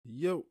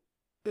Yo,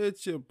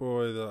 it's your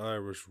boy, the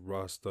Irish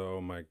Rasta.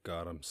 Oh my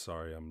god, I'm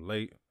sorry I'm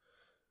late.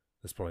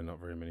 There's probably not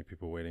very many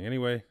people waiting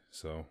anyway,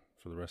 so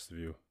for the rest of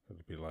you,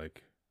 it'll be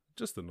like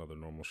just another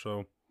normal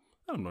show.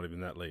 I'm not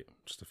even that late,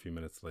 just a few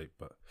minutes late,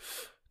 but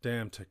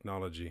damn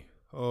technology.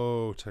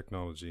 Oh,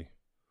 technology.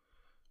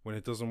 When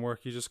it doesn't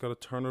work, you just gotta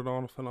turn it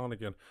off and on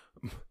again.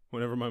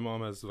 Whenever my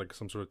mom has like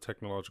some sort of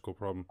technological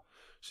problem,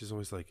 she's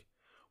always like,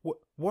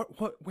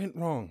 What went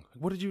wrong?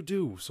 What did you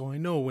do? So I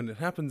know when it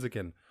happens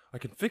again, I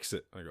can fix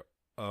it. I go,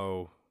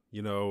 oh,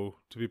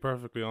 to be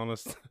perfectly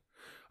honest,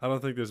 I don't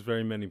think there's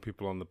very many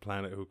people on the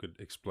planet who could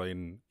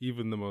explain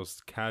even the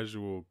most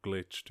casual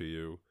glitch to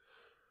you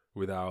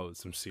without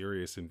some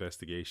serious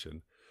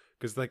investigation.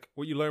 Because like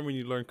what you learn when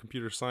you learn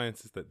computer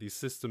science is that these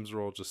systems are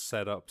all just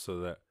set up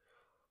so that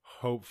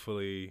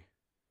hopefully,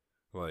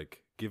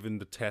 like, given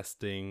the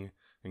testing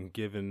and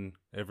given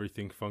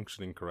everything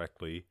functioning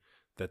correctly,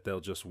 that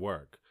they'll just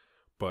work.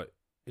 But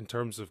in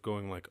terms of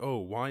going like, oh,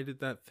 why did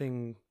that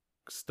thing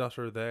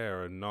stutter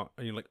there and not,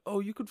 and you're like, oh,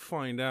 you could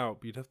find out,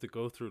 but you'd have to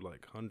go through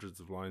like hundreds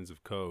of lines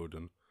of code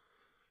and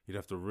you'd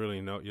have to really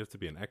know, you have to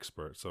be an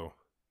expert. So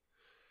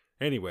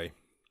anyway,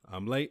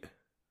 I'm late.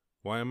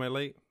 Why am I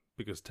late?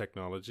 Because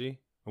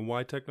technology. And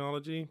why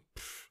technology?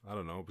 I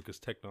don't know, because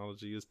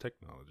technology is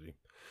technology.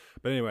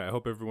 But anyway, I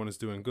hope everyone is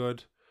doing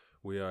good.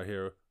 We are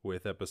here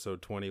with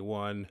episode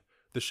 21.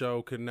 The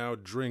show can now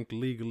drink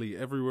legally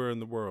everywhere in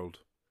the world.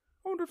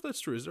 I wonder if that's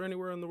true. Is there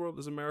anywhere in the world?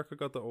 Has America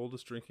got the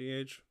oldest drinking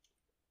age?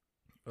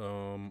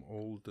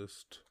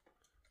 Oldest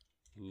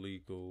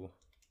legal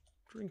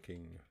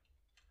drinking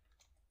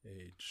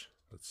age.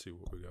 Let's see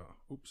what we got.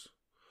 Oops.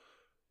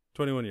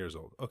 21 years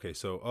old. Okay,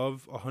 so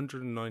of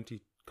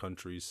 190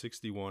 countries,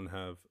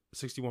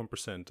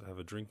 61% have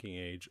a drinking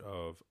age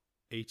of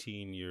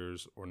 18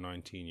 years or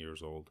 19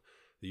 years old.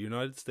 The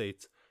United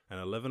States and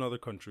 11 other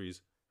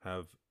countries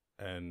have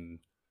an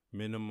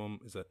minimum,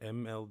 is that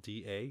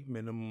MLDA,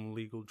 minimum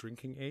legal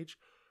drinking age,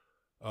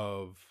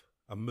 of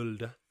a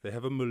mulda. They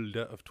have a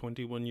mulda of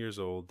 21 years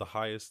old, the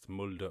highest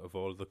mulda of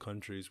all the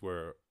countries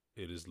where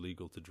it is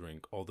legal to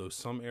drink, although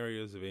some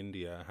areas of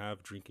India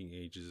have drinking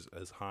ages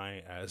as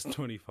high as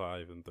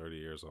 25 and 30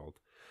 years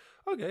old.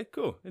 Okay,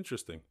 cool,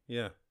 interesting,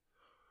 yeah.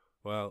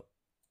 Well,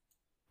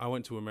 I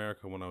went to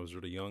America when I was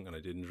really young and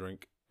I didn't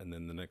drink, and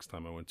then the next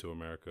time I went to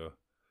America,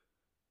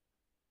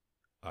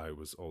 I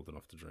was old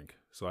enough to drink.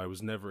 So I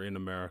was never in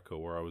America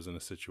where I was in a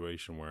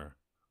situation where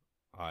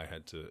I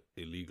had to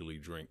illegally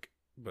drink.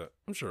 But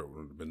I'm sure it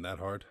wouldn't have been that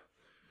hard.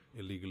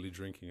 Illegally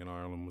drinking in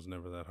Ireland was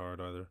never that hard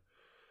either.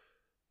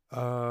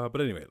 But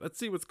anyway, let's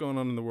see what's going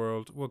on in the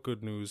world. What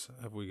good news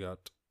have we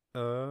got?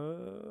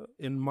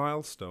 In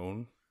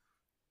Milestone,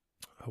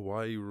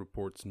 Hawaii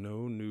reports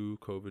no new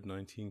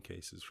COVID-19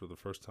 cases for the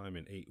first time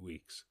in 8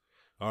 weeks.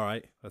 All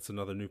right, that's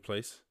another new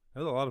place.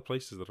 There's a lot of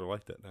places that are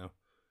like that now.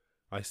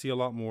 I see a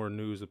lot more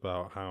news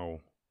about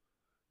how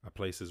a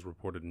place has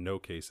reported no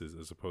cases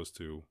as opposed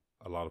to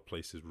a lot of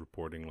places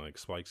reporting like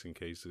spikes in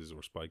cases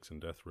or spikes in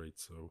death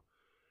rates. So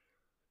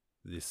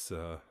this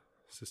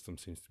system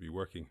seems to be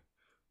working.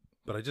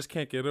 But I just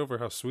can't get over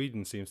how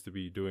Sweden seems to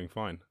be doing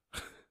fine.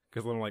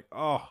 Because I'm like,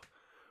 oh,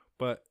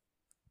 but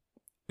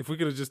if we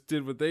could have just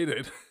did what they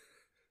did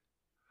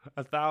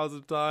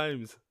 1,000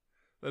 times,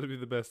 that'd be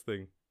the best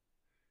thing.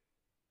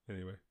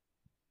 Anyway,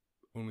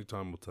 only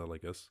time will tell, I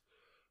guess.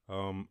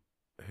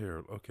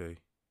 Here, okay.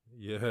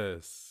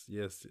 Yes.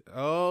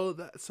 Oh,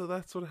 so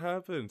that's what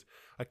happened.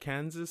 A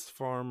Kansas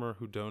farmer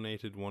who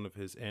donated one of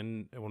his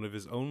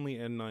only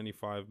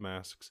N95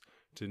 masks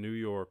to New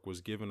York was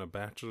given a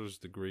bachelor's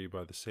degree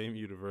by the same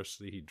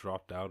university he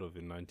dropped out of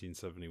in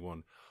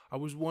 1971. I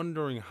was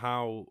wondering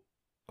how.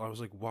 I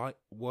was like, why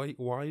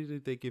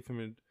did they give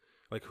him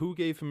who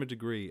gave him a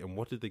degree and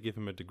what did they give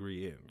him a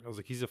degree in? I was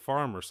like, he's a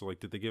farmer, so like,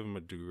 did they give him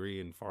a degree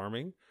in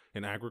farming,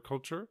 in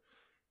agriculture?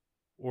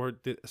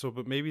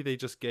 But maybe they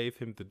just gave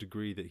him the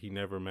degree that he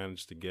never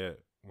managed to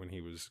get when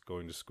he was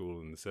going to school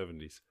in the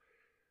 70s.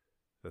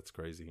 That's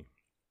crazy.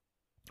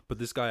 But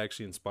this guy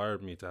actually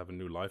inspired me to have a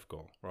new life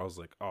goal where I was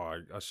like,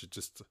 oh, I should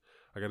just,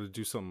 I got to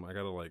do something. I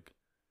got to like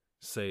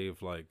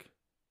save like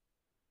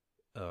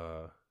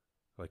a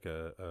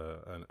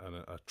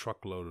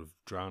truckload of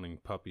drowning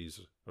puppies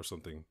or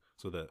something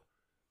so that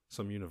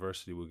some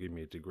university will give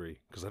me a degree,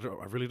 because I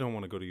really don't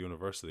want to go to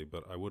university,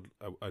 but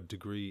a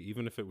degree,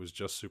 even if it was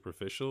just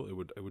superficial, it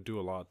would do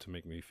a lot to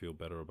make me feel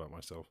better about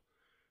myself.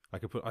 I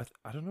could put, I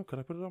don't know, could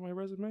I put it on my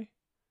resume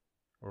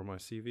or my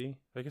CV?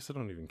 I guess I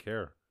don't even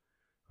care.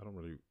 I don't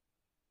really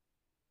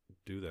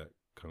do that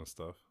kind of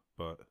stuff,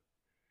 but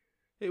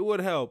it would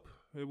help.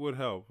 It would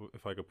help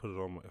if I could put it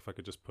on. If I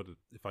could just put it.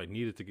 If I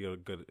needed to get a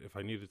good. If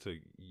I needed to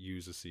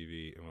use a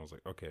CV, and I was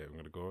like, okay, I'm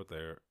gonna go out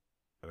there,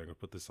 and I'm gonna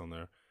put this on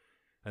there,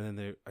 and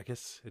then I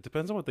guess it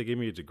depends on what they gave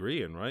me a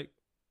degree in, right?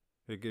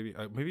 They gave me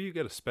maybe you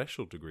get a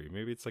special degree.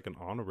 Maybe it's like an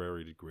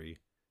honorary degree,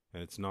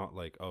 and it's not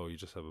like, oh, you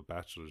just have a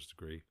bachelor's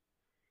degree.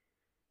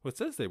 Well, it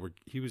says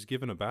he was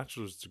given a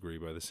bachelor's degree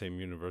by the same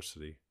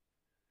university.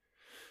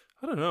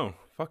 I don't know.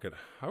 Fuck it.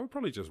 I would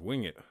probably just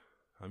wing it.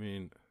 I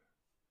mean,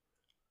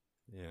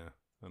 yeah.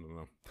 I don't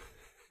know.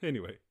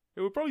 Anyway,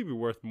 it would probably be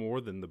worth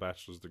more than the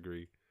bachelor's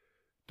degree,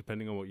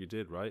 depending on what you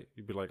did, right?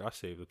 You'd be like, I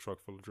saved a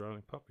truck full of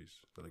drowning puppies.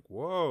 They're like,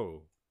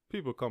 whoa,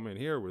 people come in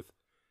here with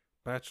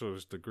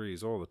bachelor's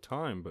degrees all the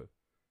time, but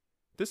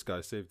this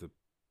guy saved a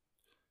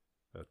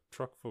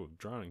truck full of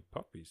drowning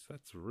puppies.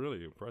 That's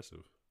really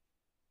impressive.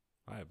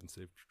 I haven't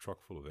saved a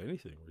truck full of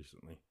anything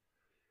recently.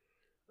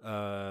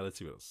 Let's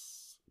see what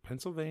else.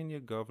 Pennsylvania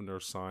governor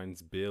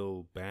signs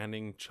bill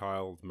banning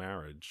child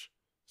marriage.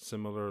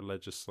 Similar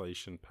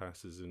legislation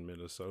passes in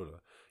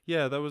Minnesota.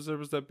 Yeah, there was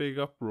that big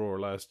uproar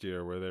last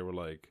year where they were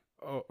like,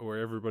 oh, where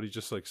everybody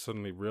just like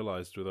suddenly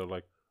realized where they're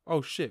like,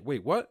 oh shit,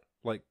 wait, what?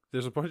 Like,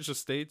 there's a bunch of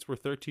states where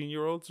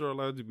 13-year-olds are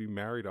allowed to be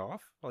married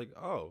off? Like,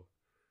 oh,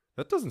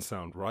 that doesn't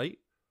sound right.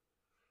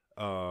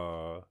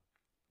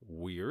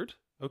 Weird.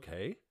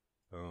 Okay.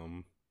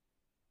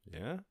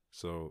 Yeah.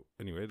 So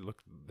anyway,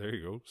 look, there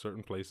you go.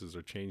 Certain places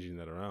are changing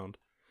that around.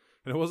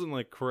 And it wasn't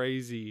like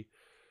crazy,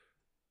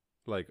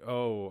 like,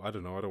 oh, I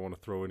don't know, I don't want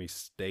to throw any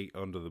state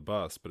under the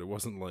bus, but it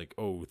wasn't like,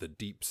 oh, the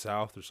deep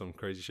south or some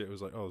crazy shit. It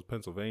was like, oh, it's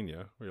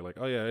Pennsylvania. Where you're like,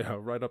 oh yeah,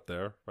 right up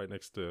there, right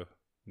next to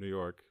New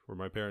York, where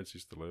my parents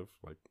used to live.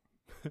 Like,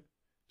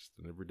 just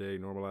an everyday,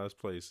 normal ass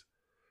place.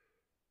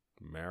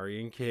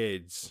 Marrying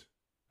kids.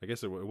 I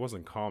guess it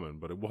wasn't common,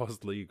 but it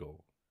was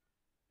legal.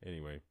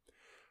 Anyway,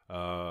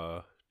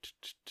 oh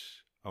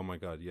my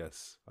god,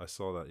 yes, I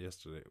saw that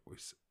yesterday.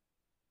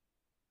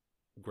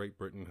 Great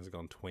Britain has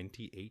gone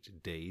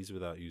 28 days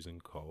without using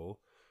coal.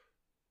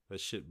 That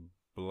shit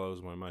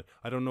blows my mind.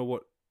 I don't know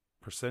what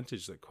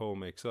percentage that coal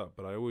makes up,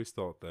 but I always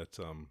thought that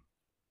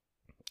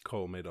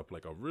coal made up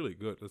like a really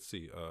good, let's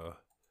see,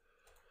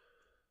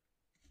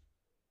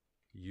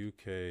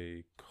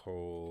 UK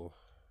coal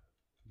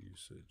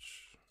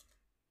usage.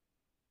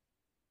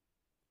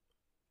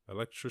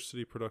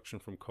 Electricity production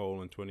from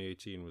coal in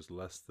 2018 was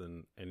less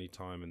than any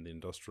time in the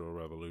Industrial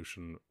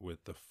Revolution,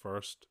 with the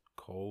first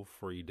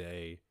coal-free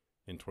day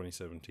in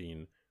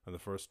 2017 and the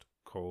first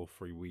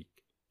coal-free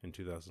week in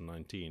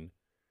 2019.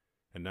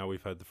 And now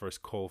we've had the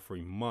first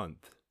coal-free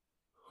month.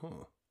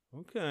 Huh.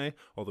 Okay.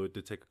 Although it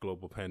did take a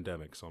global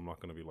pandemic, so I'm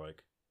not going to be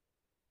like,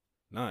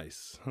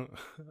 nice.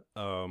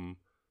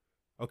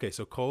 Okay,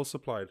 so coal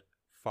supplied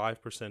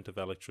 5% of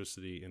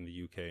electricity in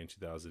the UK in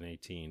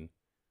 2018.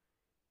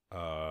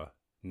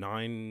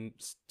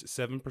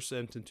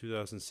 7% in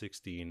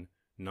 2016,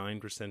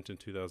 9% in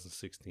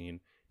 2016,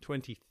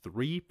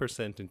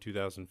 23% in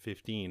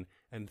 2015,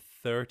 and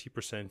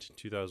 30% in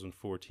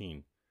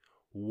 2014.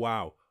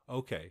 Wow.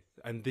 Okay.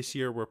 And this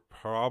year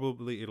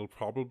it'll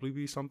probably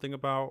be something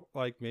about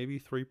like maybe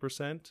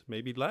 3%,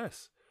 maybe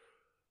less.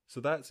 So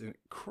that's an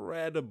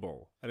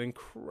incredible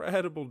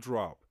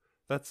drop.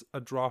 That's a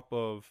drop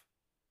of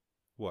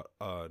what,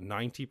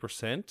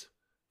 90%?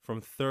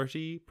 From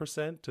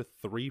 30% to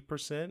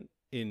 3%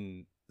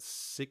 in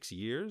 6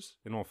 years.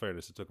 In all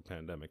fairness, it took a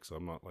pandemic, so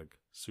I'm not like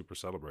super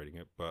celebrating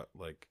it, but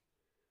like,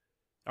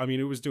 I mean,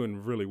 it was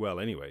doing really well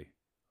anyway.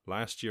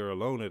 Last year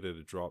alone, it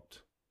had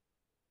dropped,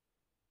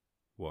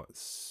 what,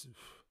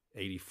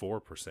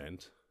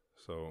 84%.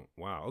 So,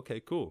 wow,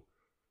 okay, cool.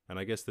 And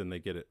I guess then they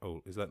get it.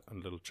 Oh, is that a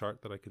little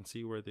chart that I can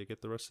see where they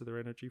get the rest of their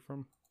energy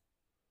from?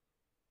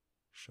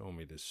 Show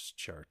me this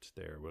chart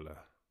there, Willa.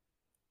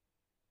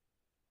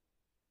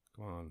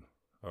 Come on.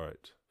 All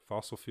right.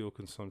 Fossil fuel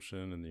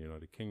consumption in the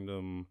United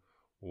Kingdom,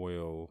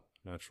 oil,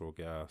 natural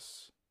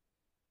gas,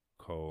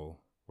 coal.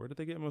 Where did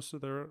they get most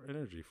of their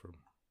energy from?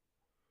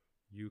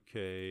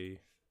 UK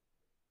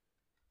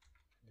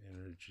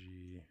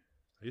energy.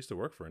 I used to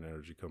work for an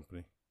energy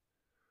company.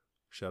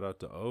 Shout out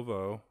to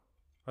OVO.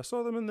 I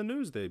saw them in the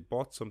news. They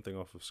bought something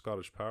off of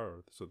Scottish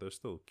Power, so they're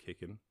still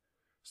kicking,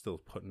 still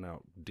putting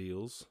out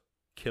deals.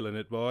 Killing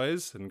it,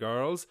 boys and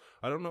girls.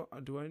 I don't know.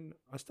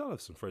 I still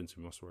have some friends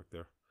who must work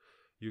there.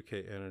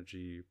 UK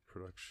energy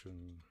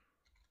production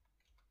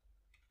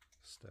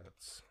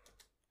stats.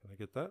 Can I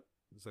get that?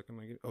 Is that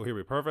gonna get? Oh, here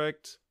we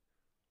perfect.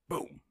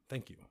 Boom.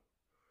 Thank you.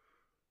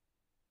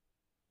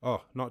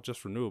 Oh, not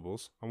just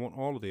renewables. I want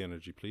all of the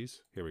energy,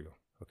 please. Here we go.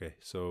 Okay,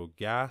 so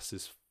gas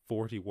is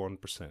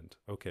 41%.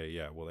 Okay,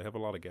 yeah. Well, they have a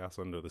lot of gas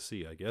under the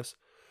sea, I guess.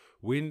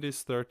 Wind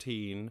is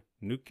 13.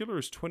 Nuclear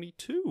is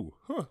 22.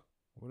 Huh.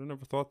 Would have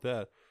never thought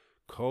that.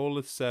 Coal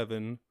is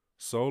 7.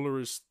 Solar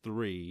is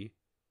 3.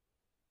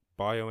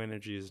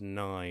 Bioenergy is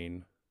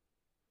 9.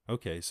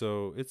 Okay,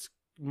 so it's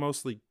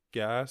mostly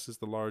gas is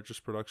the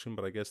largest production,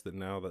 but I guess that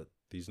now that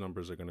these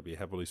numbers are going to be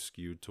heavily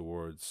skewed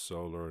towards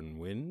solar and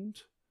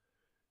wind,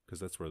 because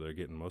that's where they're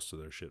getting most of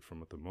their shit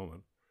from at the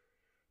moment.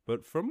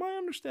 But from my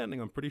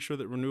understanding, I'm pretty sure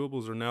that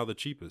renewables are now the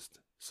cheapest.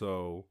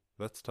 So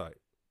that's tight.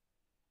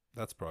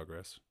 That's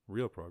progress.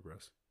 Real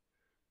progress.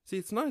 See,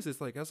 it's nice.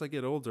 It's like as I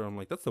get older, I'm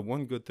like, that's the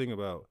one good thing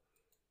about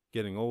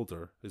getting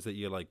older is that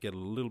you like get a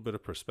little bit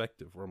of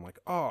perspective where I'm like,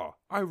 oh,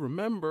 I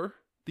remember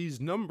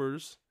these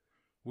numbers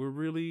were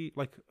really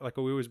like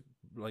we always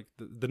like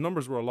the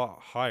numbers were a lot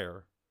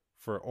higher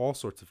for all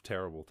sorts of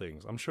terrible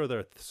things. I'm sure there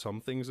are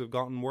some things have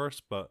gotten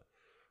worse, but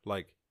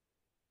like,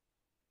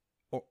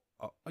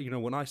 you know,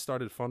 when I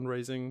started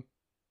fundraising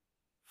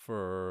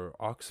for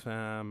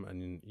Oxfam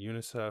and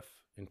UNICEF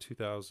in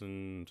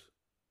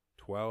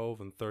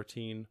 2012 and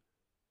 13.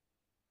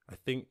 I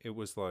think it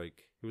was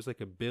like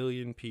a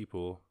billion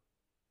people.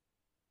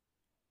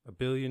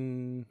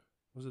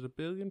 Was it a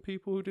billion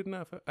people who didn't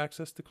have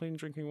access to clean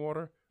drinking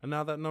water? And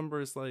now that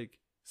number is like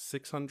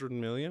 600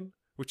 million,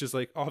 which is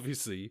like,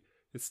 obviously,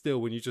 it's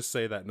still, when you just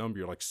say that number,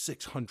 you're like,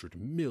 600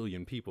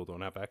 million people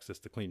don't have access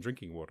to clean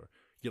drinking water.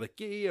 You're like,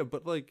 yeah,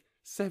 but like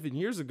 7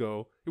 years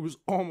ago, it was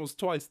almost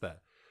twice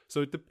that.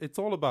 So it's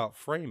all about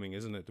framing,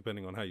 isn't it?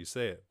 Depending on how you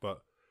say it.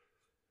 But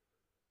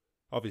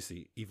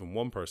obviously, even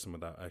one person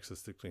without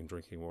access to clean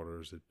drinking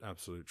water is an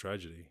absolute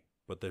tragedy.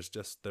 But there's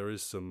two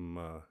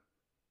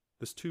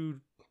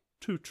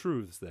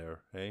truths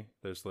there, eh?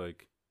 There's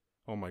like,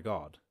 oh my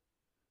God,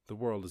 the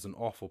world is an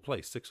awful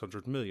place.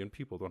 600 million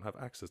people don't have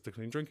access to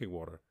clean drinking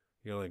water.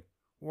 You're like,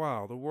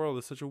 wow, the world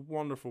is such a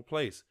wonderful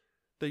place.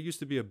 There used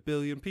to be a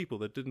billion people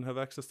that didn't have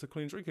access to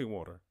clean drinking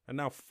water, and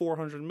now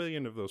 400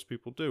 million of those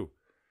people do.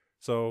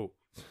 So,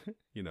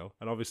 and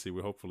obviously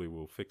we hopefully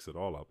will fix it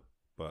all up,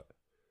 but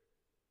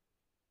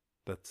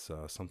that's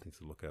something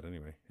to look at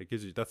anyway. It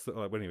gives you,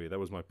 anyway, that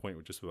was my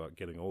point, just about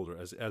getting older.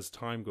 As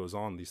time goes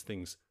on, these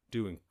things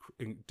do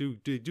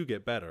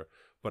get better,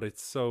 but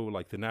it's so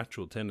like the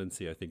natural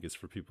tendency, I think, is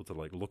for people to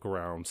like look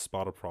around,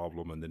 spot a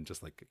problem, and then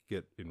just like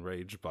get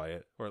enraged by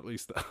it, or at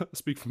least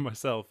speak for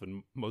myself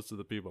and most of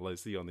the people I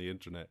see on the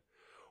internet,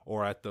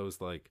 or at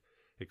those like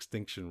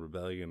Extinction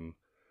Rebellion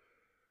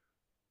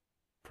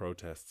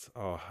protests.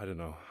 Oh, I don't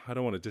know. I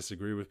don't want to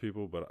disagree with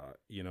people, but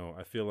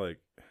I feel like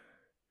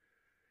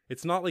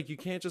it's not like you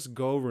can't just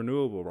go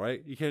renewable,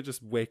 right? You can't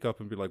just wake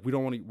up and be like, we're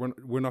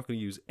not going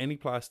to use any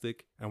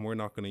plastic, and we're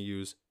not going to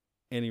use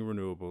any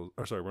renewables.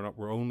 Or sorry,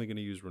 we're only going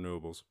to use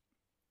renewables,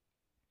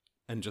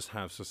 and just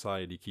have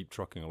society keep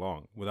trucking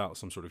along without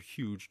some sort of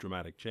huge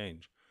dramatic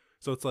change.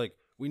 So it's like,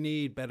 we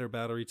need better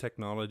battery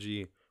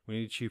technology, we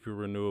need cheaper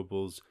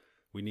renewables,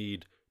 we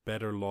need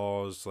better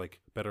laws, like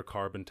better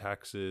carbon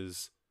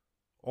taxes,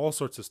 all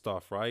sorts of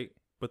stuff, right?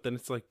 But then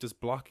it's like, does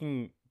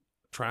blocking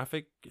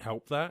traffic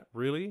help that,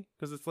 really?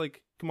 Because it's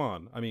like, come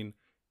on. I mean,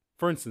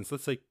 for instance,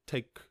 let's say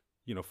take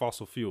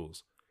fossil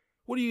fuels.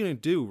 What are you gonna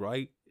do,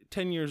 right?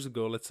 10 years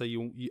ago, let's say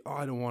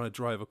I don't want to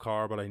drive a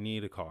car, but I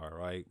need a car,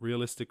 right?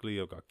 Realistically,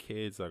 I've got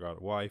kids, I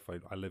got a wife,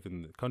 I live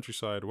in the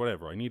countryside,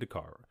 whatever. I need a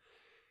car.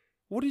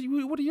 What are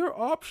your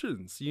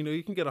options?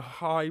 You can get a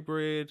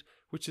hybrid,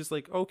 which is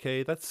like,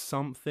 okay, that's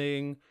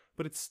something,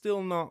 but it's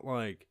still not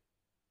like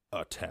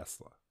a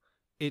Tesla.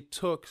 It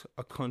took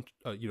a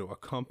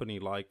company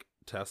like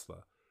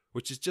Tesla,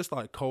 which is just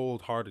like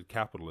cold-hearted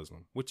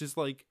capitalism, which is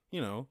like,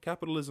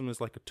 capitalism is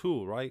like a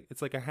tool, right?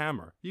 It's like a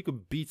hammer. You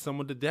could beat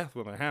someone to death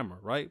with a hammer,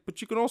 right?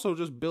 But you can also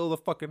just build a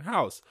fucking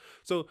house.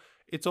 So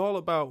it's all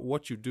about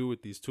what you do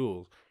with these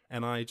tools.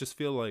 And I just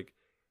feel like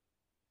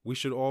we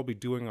should all be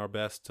doing our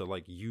best to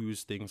like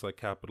use things like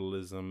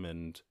capitalism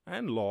and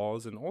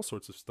laws and all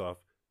sorts of stuff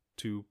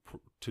to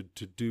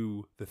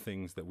do the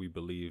things that we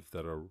believe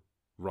that are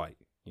right,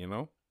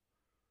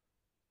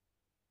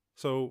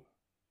 So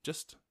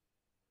just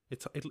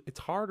it's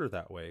harder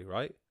that way,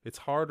 right? It's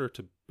harder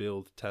to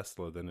build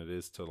Tesla than it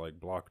is to like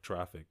block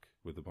traffic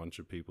with a bunch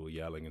of people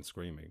yelling and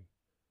screaming.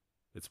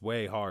 It's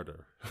way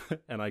harder.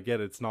 And I get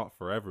it's not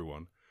for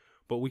everyone,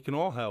 but we can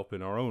all help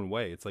in our own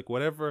way. It's like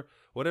whatever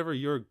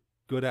you're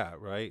good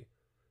at, right?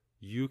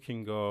 You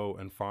can go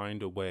and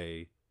find a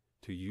way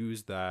to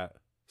use that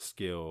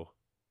skill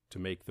to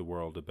make the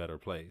world a better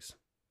place.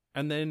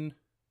 And then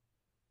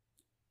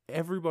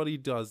everybody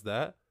does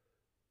that.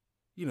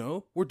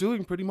 We're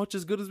doing pretty much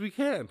as good as we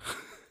can.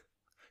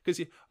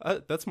 Because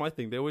that's my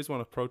thing. They always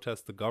want to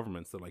protest the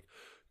governments. They're like,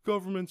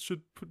 governments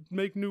should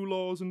make new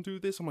laws and do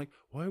this. I'm like,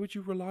 why would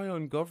you rely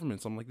on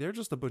governments? I'm like, they're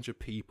just a bunch of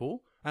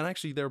people. And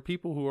actually, there are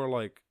people who are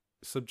like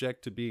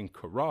subject to being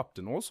corrupt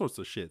and all sorts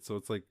of shit. So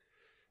it's like,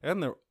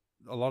 and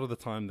a lot of the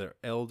time they're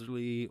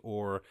elderly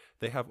or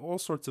they have all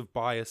sorts of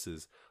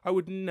biases. I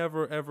would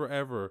never, ever,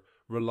 ever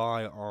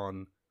rely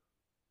on,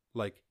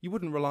 like, you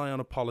wouldn't rely on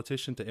a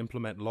politician to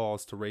implement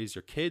laws to raise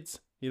your kids,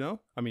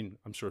 I mean,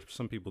 I'm sure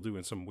some people do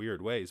in some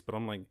weird ways, but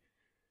I'm like,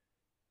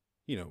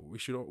 we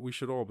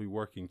should all be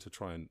working to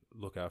try and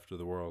look after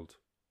the world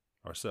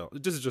ourselves.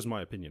 This is just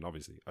my opinion,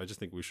 obviously. I just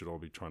think we should all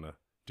be trying to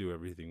do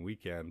everything we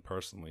can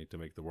personally to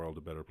make the world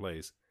a better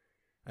place.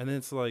 And then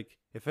it's like,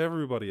 if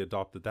everybody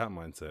adopted that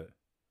mindset,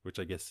 which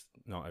I guess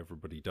not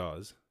everybody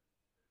does,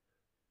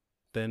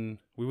 then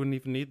we wouldn't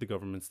even need the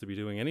governments to be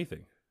doing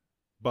anything.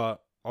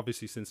 But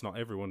obviously, since not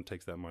everyone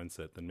takes that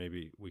mindset, then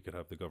maybe we could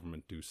have the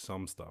government do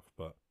some stuff.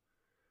 But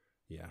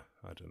yeah,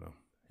 I don't know.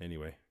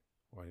 Anyway,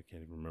 I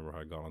can't even remember how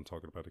I got on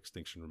talking about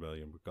Extinction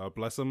Rebellion. But God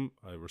bless them.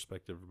 I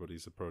respect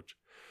everybody's approach.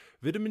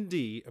 Vitamin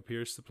D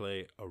appears to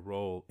play a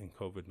role in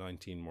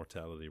COVID-19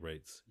 mortality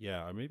rates.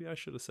 Yeah, maybe I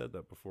should have said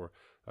that before.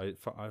 I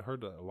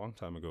heard that a long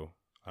time ago,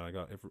 and I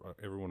got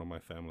everyone in my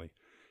family.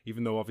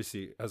 Even though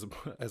obviously, as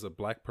a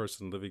black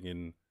person living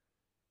in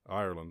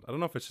Ireland, I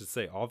don't know if I should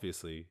say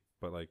obviously,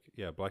 but like,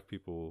 yeah, black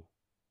people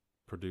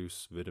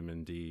produce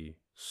vitamin D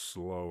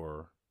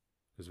slower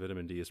because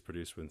vitamin D is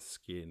produced when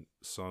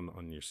sun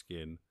on your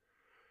skin.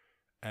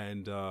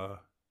 And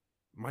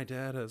my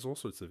dad has all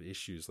sorts of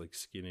issues, like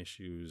skin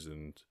issues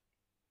and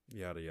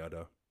yada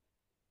yada.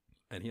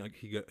 And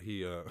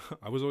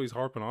I was always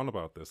harping on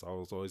about this. I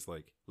was always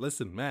like,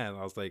 listen, man,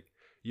 I was like,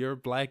 you're a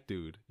black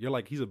dude. You're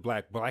like, he's a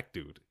black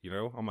dude. You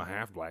know, I'm a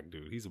half black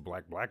dude. He's a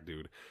black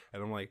dude.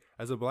 And I'm like,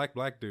 as a black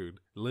dude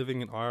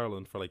living in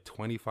Ireland for like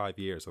 25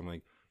 years, I'm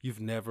like, you've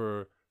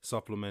never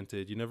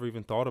supplemented. You never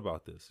even thought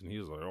about this. And he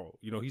was like, oh,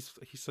 you know, he's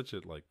such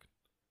a like,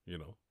 you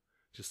know,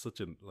 just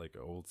such a like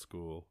old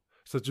school,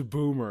 such a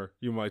boomer,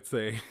 you might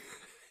say.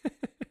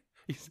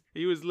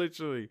 He was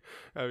literally,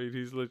 I mean,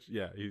 he's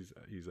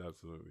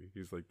absolutely,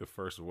 he's like the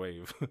first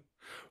wave.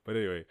 But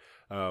anyway,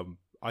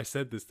 I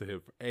said this to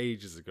him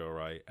ages ago,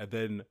 right? And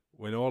then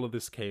when all of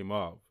this came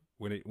up,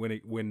 when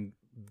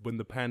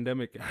the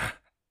pandemic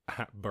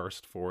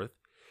burst forth,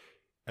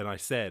 and I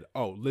said,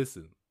 oh,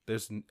 listen,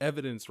 there's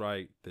evidence,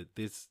 right, that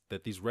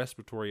these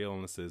respiratory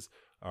illnesses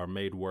are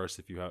made worse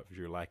if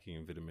you're lacking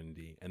in vitamin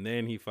D. And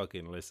then he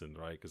fucking listened,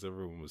 right? Because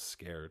everyone was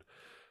scared.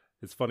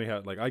 It's funny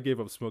how like I gave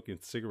up smoking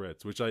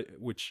cigarettes, which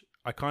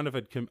I kind of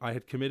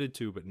had committed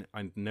to, but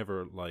I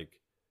never like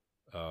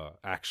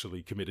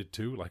actually committed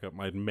to. Like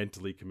I'd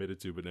mentally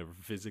committed to, but never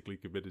physically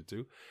committed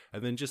to.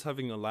 And then just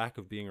having a lack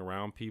of being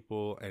around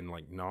people and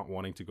like not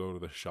wanting to go to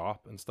the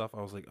shop and stuff.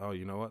 I was like, oh,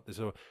 you know what?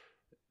 So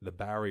the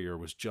barrier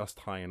was just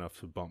high enough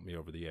to bump me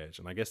over the edge.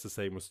 And I guess the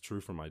same was true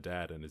for my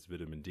dad and his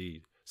vitamin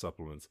D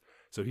supplements.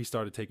 So he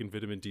started taking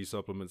vitamin D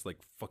supplements like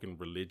fucking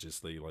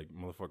religiously, like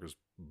motherfuckers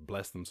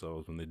bless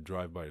themselves when they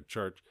drive by a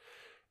church.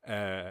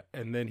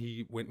 And then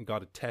he went and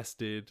got it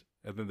tested.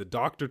 And then the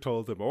doctor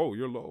told him, oh,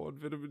 you're low on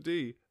vitamin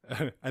D.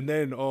 And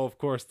then, oh, of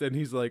course, then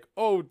he's like,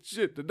 oh,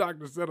 shit, the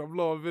doctor said I'm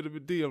low on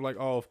vitamin D. I'm like,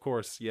 oh, of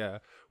course, yeah.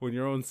 When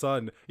your own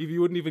son, if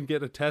you wouldn't even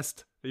get a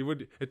test,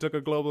 it took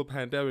a global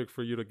pandemic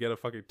for you to get a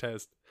fucking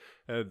test.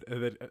 And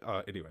then,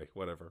 anyway,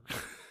 whatever.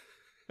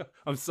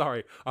 I'm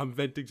sorry. I'm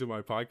venting to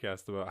my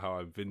podcast about how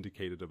I'm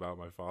vindicated about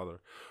my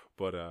father.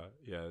 But,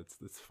 yeah,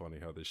 it's funny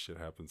how this shit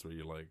happens where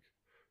you're like,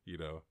 you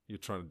know, you're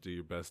trying to do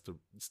your best to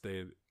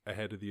stay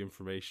ahead of the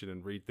information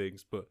and read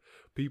things, but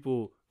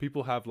people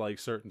have like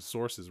certain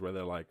sources where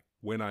they're like,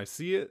 when I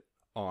see it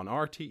on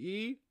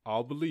RTE,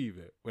 I'll believe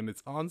it. When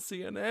it's on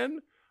CNN,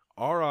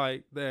 all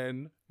right,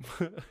 then.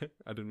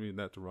 I didn't mean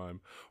that to rhyme,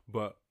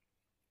 but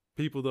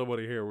people don't want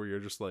to hear where you're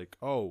just like,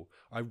 oh,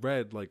 I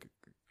read like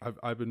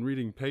I've been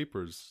reading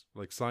papers,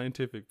 like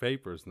scientific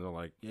papers, and they're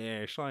like,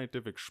 yeah,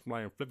 scientific.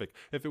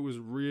 If it was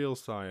real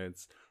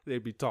science,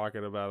 they'd be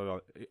talking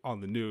about it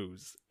on the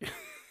news.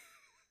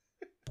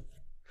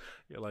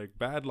 You're like,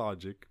 bad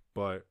logic,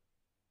 but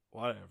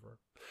whatever.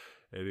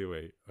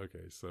 Anyway,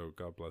 okay, so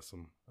God bless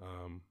him.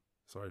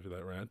 Sorry for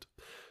that rant.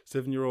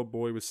 7-year-old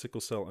boy with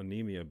sickle cell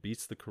anemia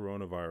beats the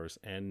coronavirus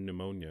and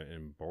pneumonia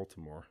in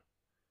Baltimore.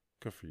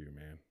 Good for you,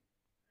 man.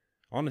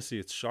 Honestly,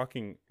 it's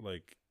shocking,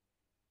 like,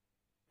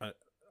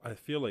 I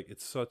feel like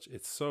it's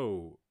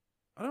so,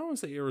 I don't want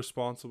to say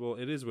irresponsible.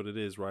 It is what it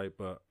is, right?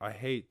 But I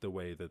hate the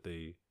way that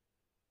they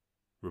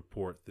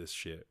report this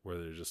shit where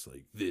they're just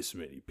like, this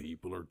many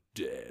people are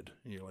dead.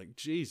 And you're like,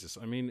 Jesus.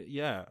 I mean,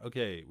 yeah,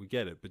 okay, we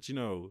get it. But, you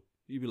know,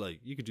 you'd be like,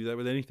 you could do that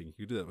with anything.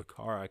 You could do that with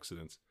car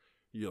accidents.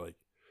 You're like,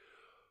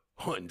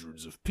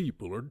 hundreds of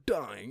people are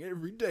dying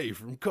every day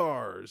from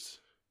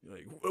cars. You're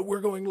like, we're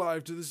going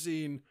live to the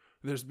scene.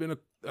 There's been a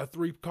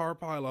 3-car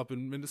pileup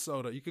in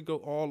Minnesota. You could go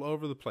all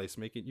over the place.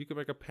 You could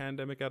make a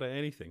pandemic out of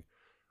anything.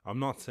 I'm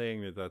not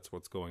saying that that's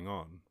what's going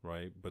on,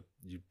 right? But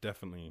you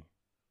definitely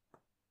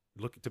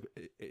look at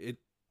it.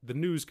 The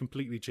news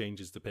completely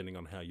changes depending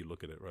on how you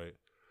look at it, right?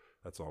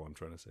 That's all I'm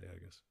trying to say, I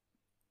guess.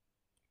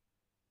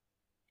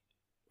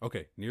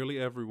 Okay, nearly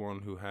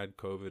everyone who had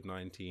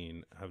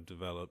COVID-19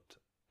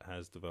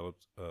 has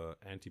developed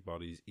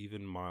antibodies,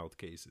 even mild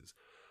cases.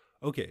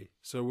 Okay,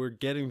 so we're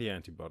getting the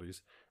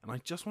antibodies, and I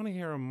just want to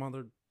hear a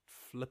mother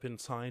flippin'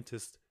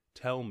 scientist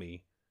tell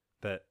me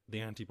that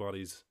the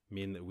antibodies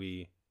mean that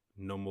we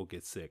no more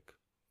get sick,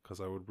 because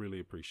I would really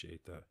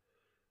appreciate that.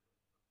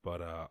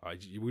 But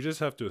we just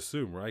have to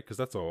assume, right? Because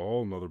that's a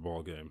whole nother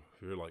ball game.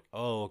 If you're like,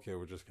 oh, okay,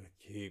 we're just gonna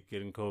keep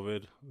getting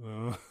COVID.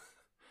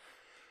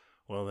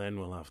 Well, then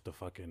we'll have to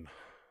fucking,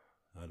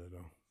 I don't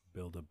know,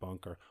 build a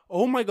bunker.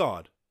 Oh my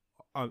God.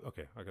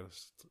 Okay, I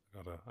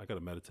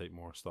gotta meditate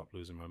more. Stop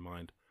losing my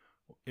mind.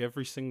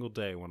 Every single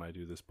day when I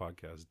do this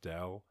podcast,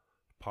 Dell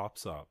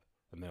pops up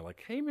and they're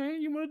like, hey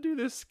man, you want to do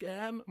this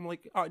scan? I'm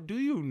like, do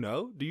you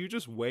know? Do you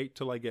just wait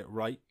till I get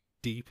right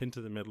deep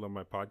into the middle of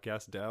my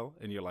podcast, Dell?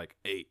 And you're like,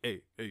 hey,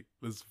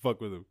 let's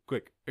fuck with him.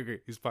 Quick. Okay,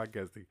 he's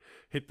podcasting.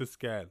 Hit the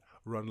scan.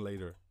 Run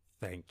later.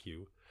 Thank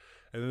you.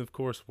 And then, of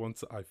course,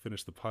 once I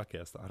finish the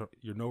podcast,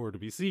 you're nowhere to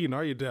be seen,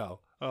 are you,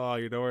 Dell? Oh,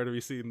 you're nowhere to be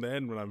seen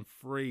then when I'm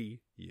free.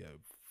 Yeah,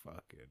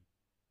 fucking.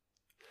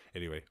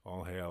 Anyway,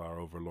 all hail our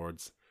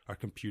overlords. Our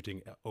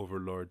computing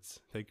overlords.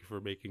 Thank you for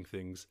making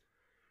things.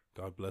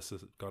 God bless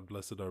us. God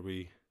blessed are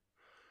we.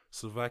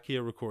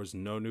 Slovakia records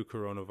no new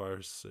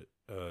coronavirus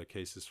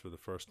cases for the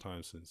first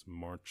time since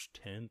March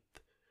 10th.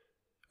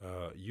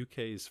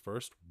 UK's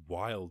first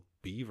wild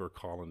beaver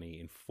colony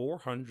in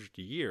 400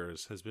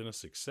 years has been a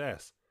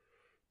success.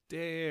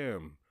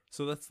 Damn.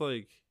 So that's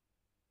like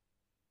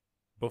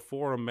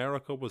before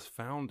America was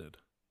founded.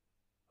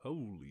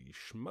 Holy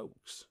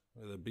smokes.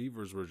 The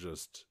beavers were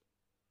just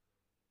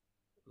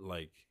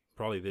like,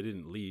 probably they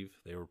didn't leave.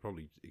 They were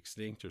probably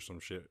extinct or some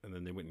shit. And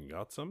then they went and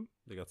got some.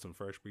 They got some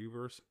fresh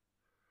beavers.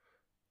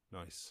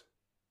 Nice.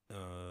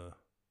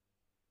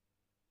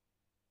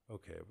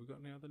 Okay, have we got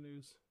any other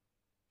news?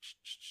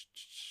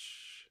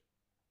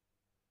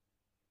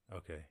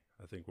 Okay,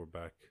 I think we're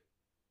back.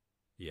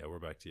 Yeah, we're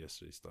back to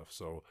yesterday's stuff.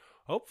 So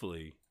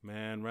hopefully,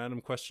 man,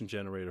 random question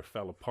generator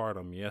fell apart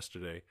on me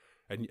yesterday.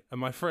 And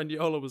my friend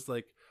Yola was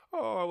like,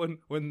 oh,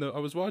 when I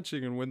was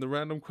watching and when the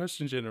random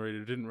question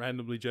generator didn't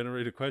randomly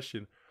generate a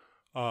question,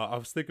 I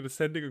was thinking of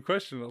sending a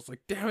question. And I was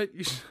like, damn it,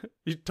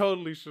 you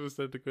totally should have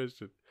sent a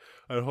question.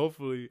 And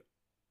hopefully,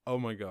 oh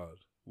my God,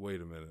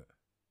 wait a minute.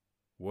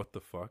 What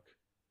the fuck?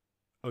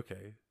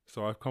 Okay,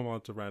 so I've come on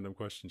to random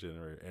question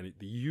generator, and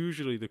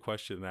usually the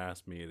question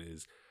asked me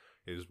is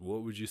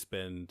what would you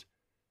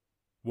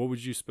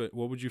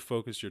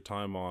focus your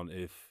time on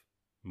if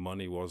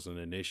money wasn't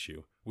an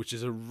issue? Which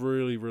is a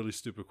really, really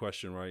stupid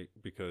question, right?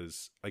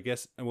 Because I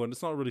guess, well,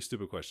 it's not a really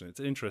stupid question. It's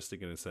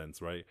interesting in a sense,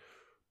 right?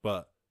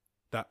 But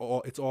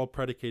it's all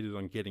predicated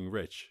on getting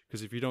rich.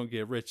 Because if you don't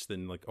get rich,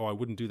 then like, oh, I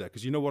wouldn't do that.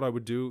 Because you know what I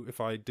would do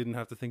if I didn't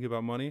have to think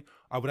about money?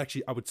 I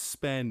would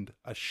spend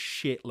a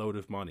shitload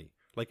of money.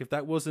 Like, if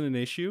that wasn't an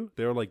issue,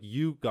 they were like,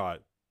 you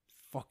got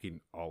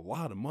fucking a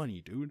lot of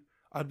money, dude.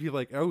 I'd be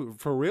like, oh,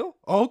 for real?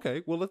 Oh,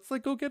 okay. Well, let's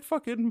like go get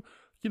fucking,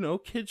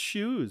 kids'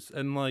 shoes.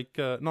 And like,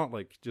 not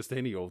like just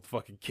any old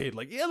fucking kid.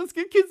 Like, yeah, let's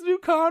get kids new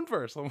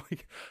Converse. I'm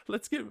like,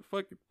 let's get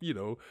fucking,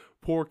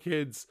 poor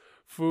kids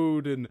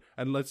food and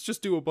let's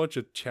just do a bunch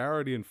of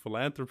charity and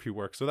philanthropy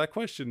work. So that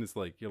question is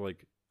like, you're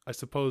like, I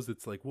suppose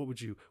it's like,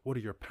 what are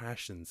your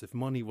passions? If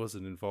money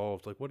wasn't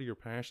involved, like, what are your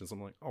passions?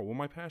 I'm like, oh, well,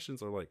 my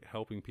passions are like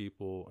helping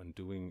people and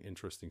doing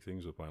interesting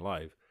things with my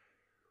life.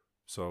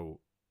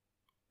 So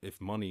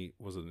if money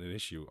wasn't an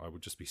issue, I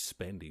would just be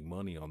spending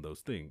money on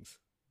those things.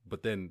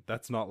 But then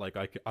that's not like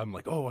I'm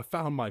like, oh, I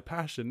found my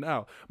passion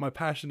now. My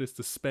passion is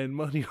to spend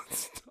money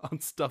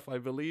on stuff I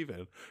believe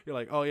in. You're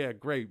like, oh yeah,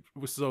 great.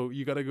 So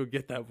you got to go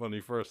get that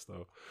money first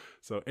though.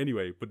 So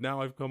anyway, but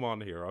now I've come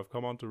on here. I've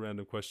come on to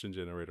random question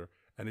generator.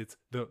 And it's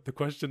the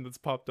question that's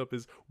popped up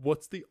is,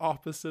 what's the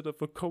opposite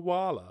of a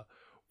koala?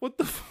 What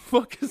the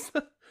fuck is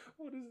that?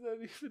 What does that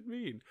even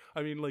mean?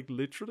 I mean, like,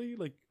 literally,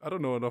 like, I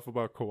don't know enough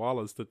about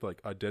koalas to,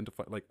 like,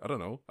 identify, like, I don't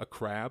know, a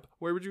crab?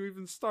 Where would you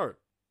even start?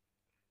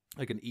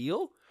 Like an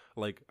eel?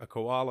 Like, a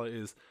koala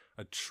is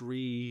a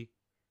tree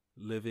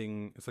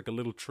living, it's like a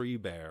little tree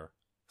bear.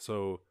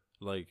 So,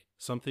 like,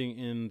 something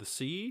in the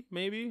sea,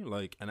 maybe?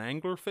 Like an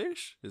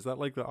anglerfish? Is that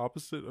like the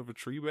opposite of a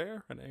tree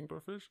bear? An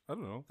anglerfish? I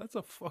don't know. That's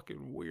a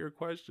fucking weird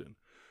question.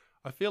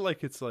 I feel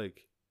like,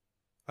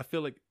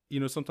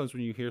 sometimes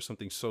when you hear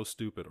something so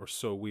stupid or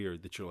so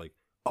weird that you're like,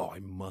 oh, I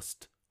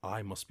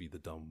must be the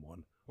dumb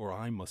one. Or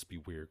I must be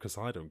weird because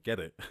I don't get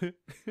it.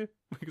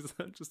 Because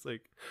I'm just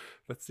like,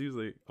 that seems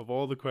like, of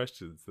all the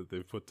questions that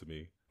they've put to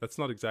me, that's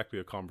not exactly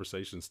a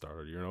conversation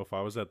starter. If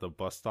I was at the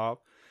bus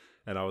stop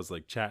and I was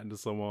like chatting to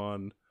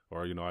someone,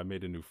 or, I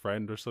made a new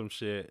friend or some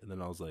shit, and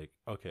then I was like,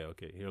 okay,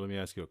 here, let me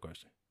ask you a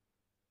question.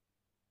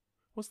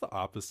 What's the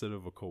opposite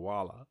of a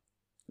koala?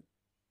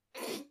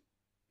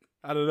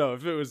 I don't know.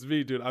 If it was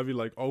me, dude, I'd be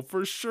like, oh,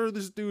 for sure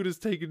this dude has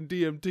taken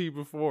DMT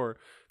before.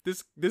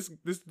 This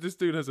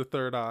dude has a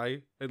third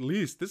eye. At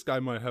least this guy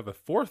might have a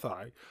fourth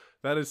eye.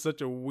 That is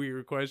such a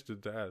weird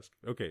question to ask.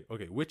 Okay.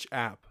 Which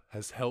app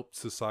has helped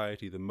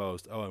society the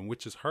most? Oh, and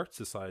which has hurt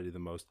society the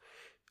most?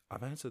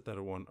 I've answered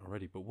that one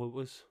already, but what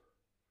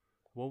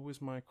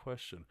was my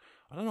question?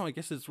 I don't know. I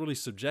guess it's really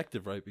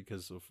subjective, right?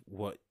 Because of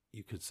what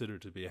you consider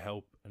to be a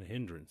help and a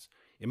hindrance.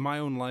 In my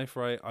own life,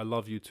 right, I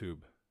love YouTube.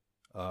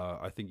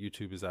 I think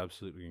YouTube is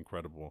absolutely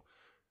incredible.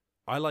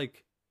 I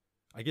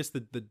guess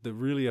the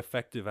really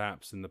effective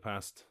apps in the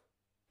past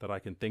that I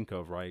can think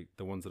of, right,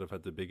 the ones that have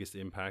had the biggest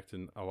impact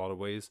in a lot of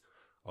ways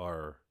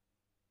are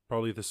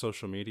probably the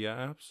social media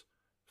apps,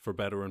 for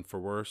better and for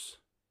worse.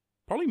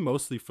 Probably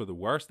mostly for the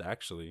worst,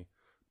 actually.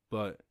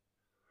 But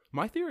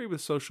my theory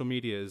with social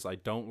media is I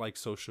don't like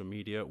social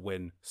media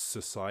when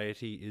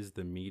society is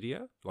the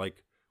media.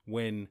 Like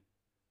when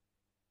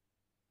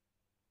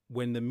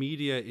the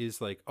media is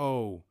like,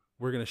 oh,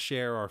 we're going to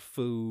share our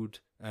food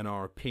and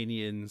our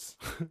opinions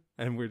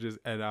and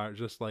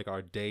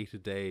our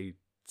day-to-day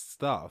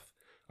stuff.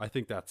 I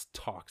think that's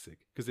toxic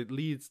because it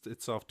leads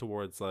itself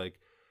towards like,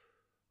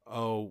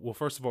 oh, well,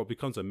 first of all, it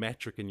becomes a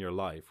metric in your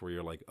life where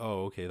you're like,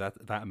 oh, okay,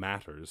 that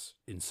matters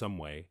in some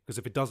way. Because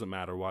if it doesn't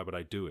matter, why would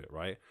I do it,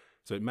 right?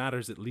 So it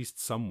matters at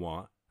least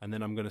somewhat. And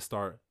then I'm going to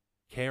start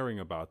caring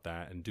about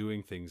that and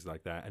doing things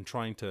like that and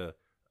trying to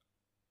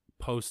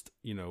post,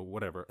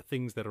 whatever,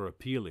 things that are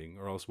appealing,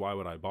 or else why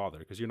would I bother?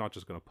 Because you're not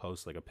just going to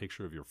post like a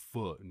picture of your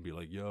foot and be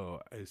like, yo,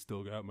 I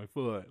still got my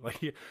foot.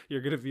 Like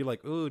you're going to be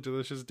like, ooh,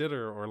 delicious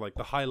dinner, or like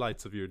the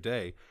highlights of your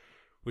day,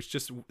 which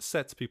just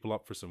sets people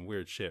up for some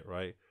weird shit,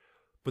 right?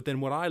 But then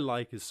what I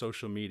like is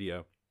social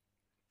media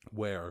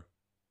where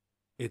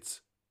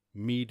it's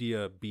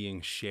media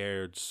being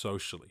shared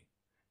socially.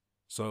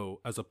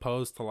 So as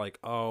opposed to like,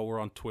 oh, we're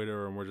on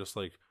Twitter and we're just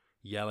like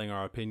yelling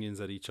our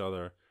opinions at each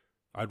other,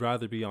 I'd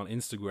rather be on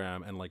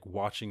Instagram and like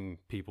watching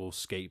people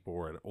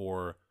skateboard,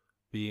 or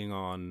being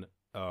on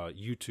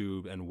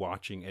YouTube and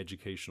watching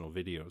educational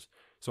videos.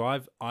 So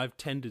I've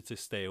tended to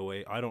stay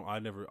away. I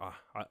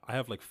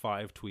have like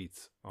 5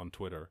 tweets on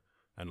Twitter,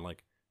 and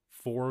like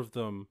 4 of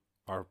them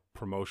are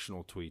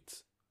promotional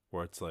tweets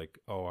where it's like,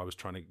 oh, I was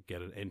trying to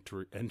get an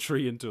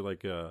entry into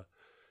like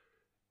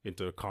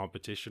into a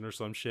competition or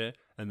some shit,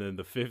 and then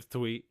the 5th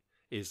tweet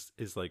is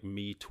like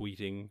me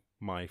tweeting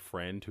my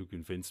friend who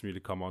convinced me to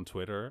come on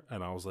Twitter,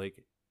 and I was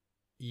like,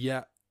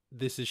 yeah,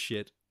 this is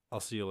shit.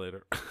 I'll see you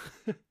later.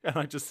 And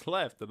I just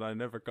left, and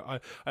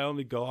I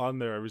only go on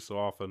there every so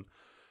often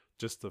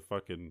just to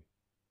fucking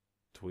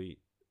tweet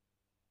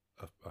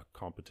a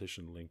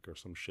competition link or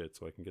some shit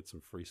so I can get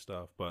some free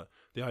stuff. But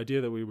the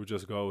idea that we would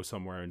just go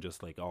somewhere and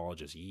just like all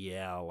just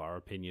yell our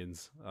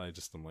opinions, I'm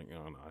like,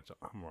 oh no,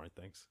 I'm alright,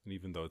 thanks. And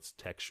even though it's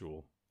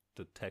textual,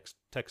 the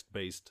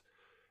text-based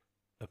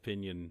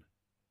opinion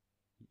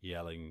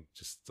yelling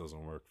just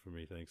doesn't work for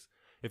me, thanks.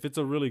 If it's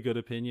a really good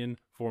opinion,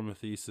 form a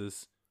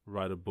thesis,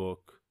 write a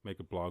book, make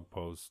a blog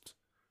post,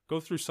 go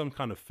through some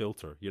kind of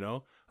filter, you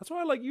know? That's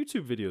why I like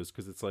YouTube videos,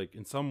 because it's like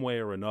in some way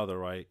or another,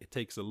 right? It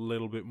takes a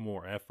little bit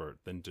more effort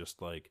than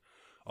just like,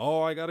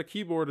 oh, I got a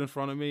keyboard in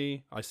front of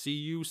me, I see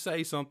you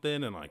say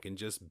something, and I can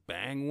just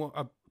bang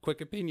a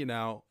quick opinion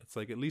out. It's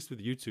like, at least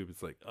with YouTube,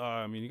 it's like,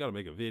 I mean, you gotta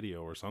make a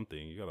video or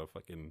something. You gotta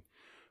fucking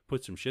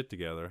put some shit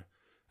together.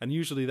 And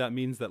usually that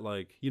means that,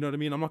 like, you know what I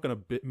mean? I'm not going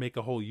to make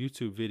a whole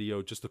YouTube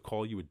video just to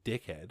call you a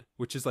dickhead,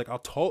 which is like, I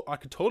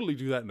could totally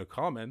do that in a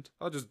comment.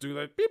 I'll just do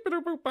that, beep,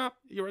 boop, boop, bop,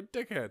 you're a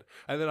dickhead.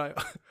 And then I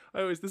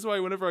always, this is why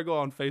whenever I go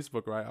on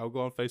Facebook, right, I'll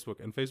go on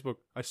Facebook, and Facebook,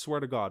 I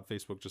swear to God,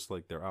 Facebook, just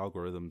like their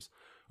algorithms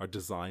are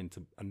designed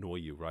to annoy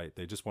you, right?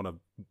 They just want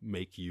to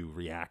make you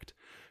react.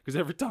 Because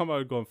every time I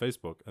would go on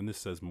Facebook, and this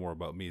says more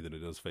about me than it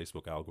does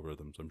Facebook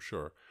algorithms, I'm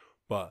sure,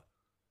 but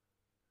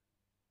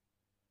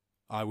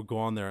I would go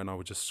on there and I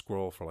would just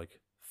scroll for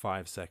like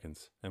 5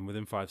 seconds, and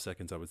within 5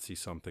 seconds I would see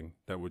something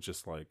that would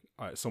just like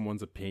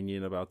someone's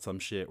opinion about some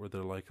shit where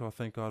they're like, oh,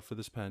 thank God for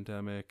this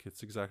pandemic,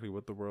 it's exactly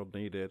what the world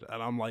needed.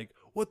 And I'm like,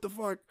 what the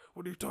fuck,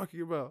 what are you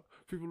talking about?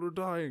 People are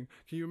dying,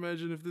 can you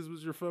imagine if this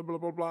was your friend, blah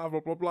blah blah blah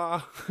blah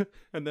blah.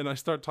 And then I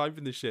start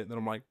typing this shit, and then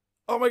I'm like,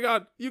 oh my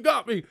God, you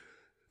got me,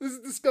 this is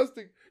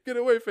disgusting, get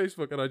away,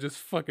 Facebook. And I just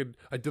fucking,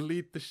 I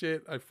delete the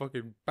shit, I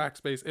fucking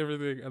backspace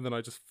everything, and then I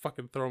just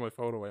fucking throw my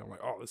phone away. I'm like,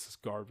 oh, this is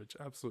garbage,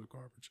 absolute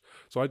garbage.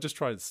 So I just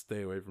try and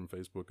stay away from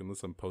Facebook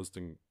unless I'm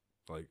posting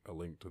like a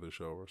link to the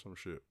show or some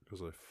shit,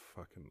 because I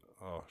fucking,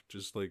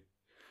 just like,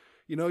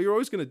 you know, you're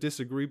always going to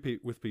disagree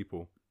with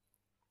people,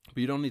 but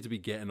you don't need to be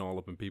getting all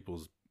up in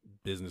people's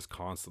business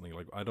constantly.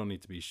 Like, I don't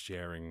need to be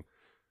sharing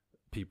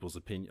people's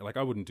opinion. Like,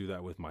 I wouldn't do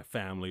that with my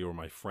family or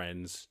my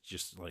friends,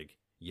 just like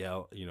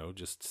yell, you know,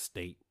 just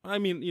state, I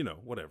mean, you know,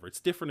 whatever. It's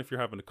different if you're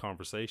having a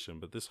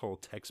conversation, but this whole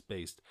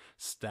text-based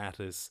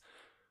status,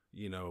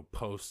 you know,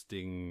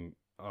 posting,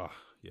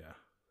 yeah.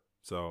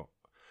 So,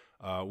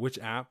 which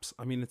apps?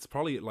 I mean, it's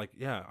probably like,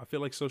 yeah, I feel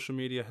like social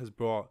media has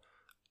brought,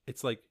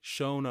 it's like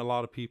shown a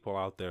lot of people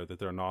out there that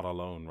they're not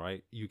alone,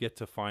 right? You get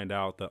to find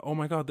out that, oh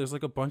my God, there's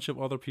like a bunch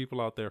of other people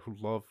out there who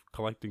love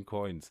collecting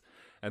coins.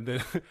 And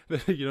then,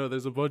 you know,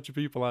 there's a bunch of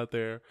people out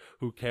there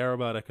who care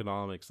about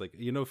economics. Like,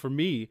 you know, for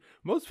me,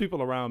 most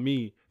people around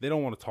me, they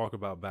don't want to talk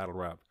about battle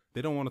rap.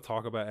 They don't want to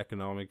talk about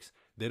economics.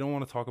 They don't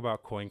want to talk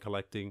about coin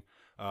collecting.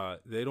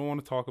 They don't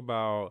want to talk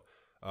about,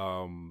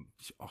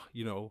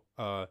 you know,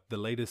 the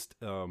latest,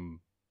 you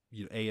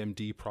know,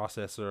 AMD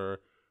processor.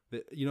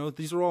 You know,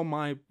 these are all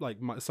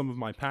some of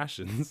my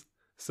passions.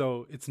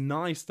 So it's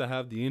nice to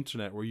have the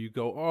internet where you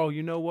go, oh,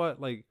 you know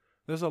what? Like,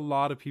 there's a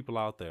lot of people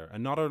out there,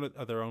 and not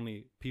are there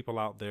only people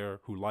out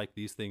there who like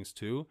these things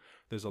too.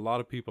 There's a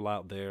lot of people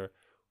out there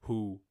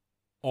who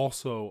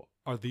also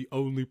are the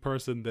only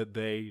person that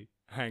they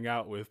hang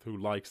out with who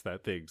likes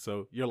that thing.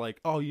 So you're like,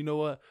 oh, you know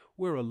what?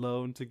 We're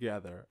alone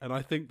together. And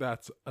I think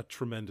that's a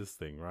tremendous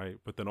thing, right?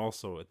 But then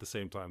also at the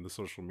same time, the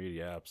social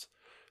media apps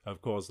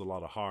have caused a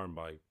lot of harm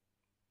by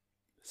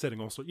setting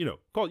also, you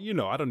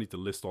know, I don't need to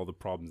list all the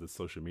problems that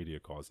social media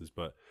causes,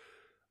 but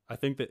I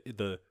think that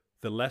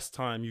the less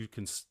time you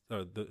can,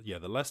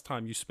 the less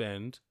time you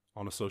spend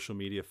on a social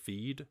media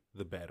feed,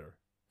 the better.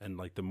 And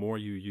like the more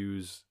you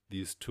use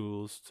these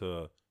tools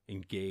to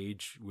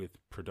engage with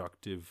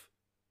productive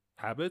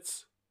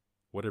habits,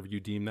 whatever you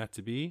deem that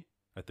to be,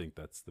 I think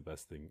that's the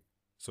best thing.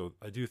 So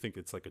I do think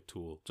it's like a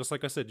tool. Just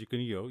like I said, you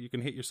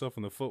can hit yourself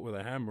in the foot with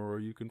a hammer, or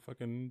you can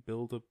fucking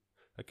build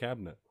a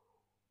cabinet.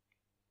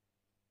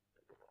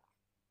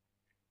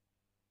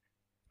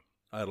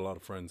 I had a lot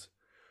of friends,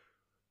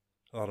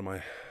 a lot of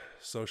my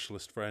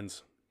socialist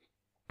friends,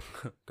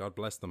 God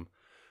bless them,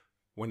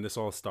 when this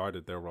all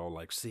started, they were all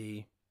like,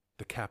 see,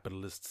 the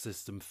capitalist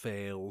system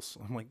fails.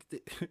 I'm like,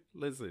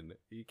 listen,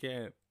 you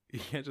can't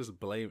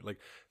just blame, like,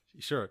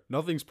 Sure,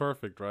 nothing's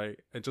perfect, right?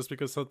 And just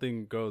because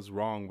something goes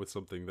wrong with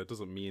something, that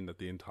doesn't mean that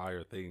the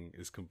entire thing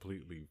is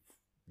completely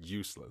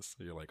useless.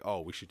 You're like,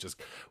 oh, we should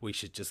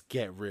just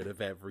get rid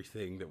of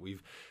everything that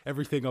we've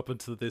everything up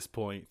until this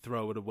point,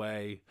 throw it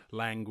away.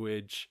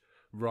 Language,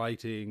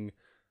 writing,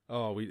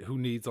 oh, who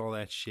needs all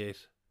that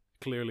shit?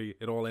 Clearly,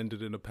 it all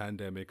ended in a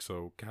pandemic,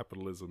 so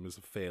capitalism is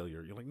a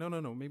failure. You're like, no, no,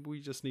 no. Maybe we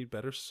just need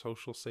better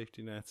social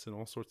safety nets and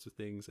all sorts of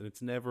things. And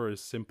it's never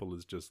as simple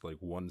as just like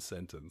one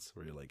sentence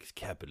where you're like,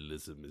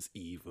 capitalism is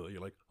evil.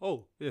 You're like,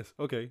 oh, yes,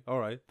 okay, all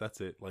right,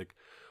 that's it. Like,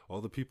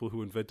 all the people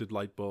who invented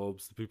light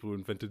bulbs, the people who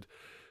invented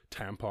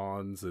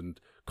tampons and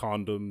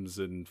condoms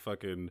and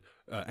fucking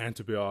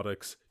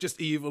antibiotics, just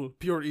evil,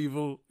 pure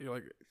evil. You're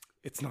like,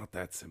 it's not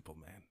that simple,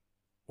 man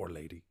or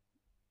lady.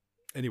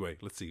 Anyway,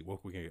 let's see.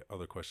 What we can get?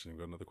 Other question.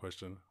 Got another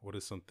question. What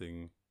is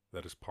something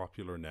that is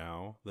popular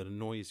now that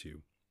annoys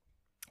you?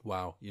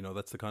 Wow,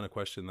 that's the kind of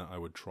question that I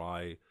would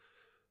try.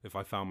 If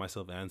I found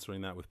myself answering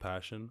that with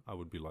passion, I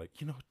would be like,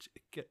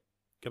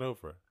 get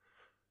over it.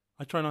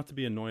 I try not to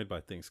be annoyed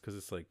by things because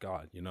it's like,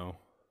 God, is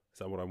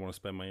that what I want to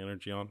spend my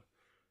energy on?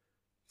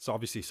 So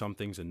obviously some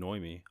things annoy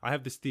me. I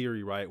have this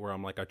theory, right, where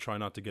I'm like, I try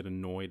not to get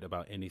annoyed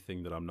about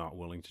anything that I'm not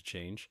willing to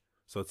change.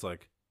 So it's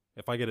like,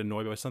 if I get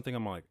annoyed by something,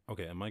 I'm like,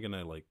 okay, am I going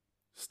to like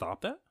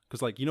stop that?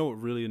 Because like,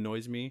 what really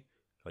annoys me?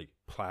 Like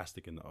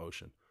plastic in the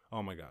ocean.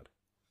 Oh my God.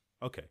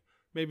 Okay,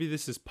 maybe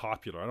this is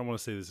popular. I don't want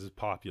to say this is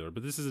popular,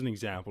 but this is an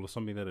example of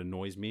something that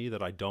annoys me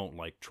that I don't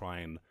like try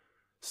and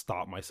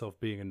stop myself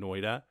being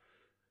annoyed at.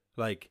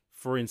 Like,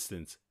 for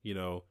instance,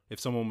 if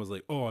someone was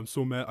like, oh, I'm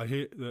so mad, I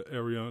hate that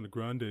Ariana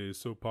Grande is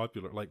so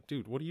popular. Like,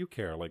 dude, what do you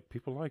care? Like,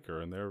 people like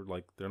her, and they're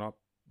not,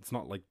 it's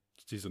not like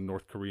she's a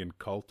North Korean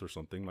cult or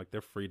something. Like,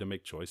 they're free to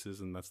make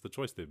choices, and that's the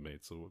choice they've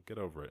made, so we'll get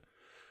over it.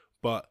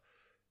 But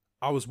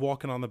I was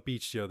walking on the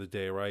beach the other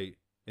day, right?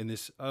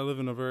 I live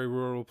in a very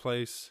rural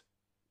place,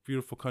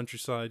 beautiful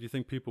countryside. You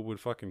think people would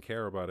fucking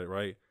care about it,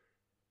 right?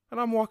 And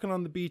I'm walking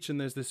on the beach,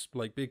 and there's this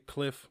like big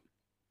cliff,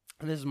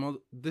 and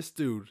this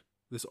dude,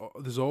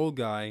 this old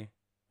guy,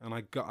 and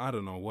I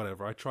don't know,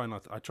 whatever. I tried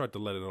to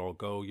let it all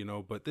go,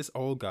 but this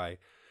old guy,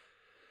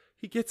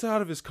 he gets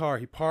out of his car,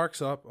 he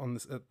parks up on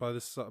this by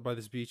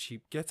this beach.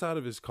 He gets out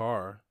of his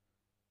car,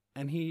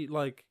 and he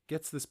like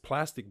gets this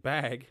plastic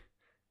bag,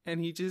 and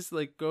he just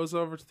like goes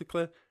over to the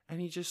cliff, and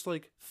he just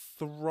like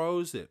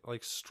throws it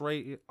like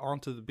straight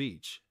onto the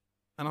beach.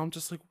 And I'm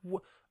just like,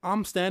 what?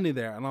 I'm standing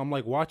there, and I'm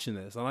like watching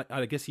this, and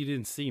I guess he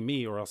didn't see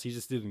me, or else he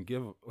just he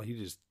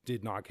just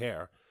did not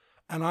care.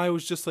 And I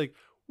was just like,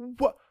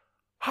 what?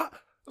 How?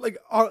 Like,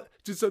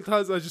 just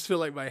sometimes I just feel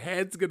like my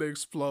head's gonna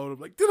explode. I'm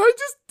like, did I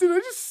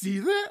just see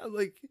that?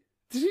 Like,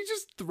 did he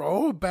just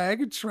throw a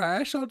bag of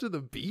trash onto the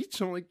beach?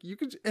 I'm like, you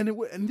could,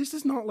 and this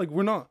is not like,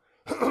 we're not,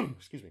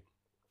 excuse me,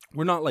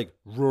 we're not like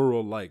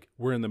rural, like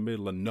we're in the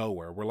middle of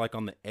nowhere. We're like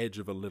on the edge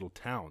of a little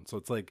town. So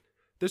it's like,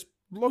 there's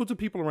loads of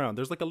people around.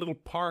 There's like a little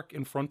park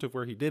in front of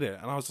where he did it.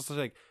 And I was just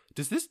like,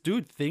 does this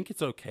dude think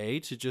it's okay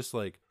to just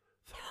like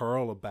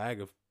hurl a bag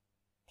of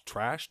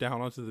trash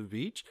down onto the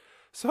beach?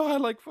 So I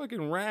like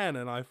fucking ran,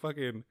 and I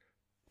fucking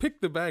picked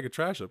the bag of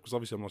trash up, because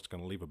obviously I'm not just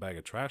gonna leave a bag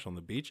of trash on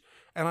the beach,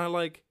 and I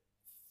like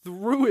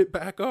threw it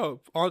back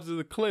up onto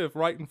the cliff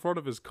right in front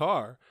of his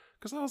car,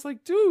 because I was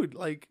like, dude,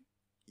 like,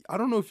 I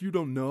don't know if you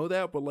don't know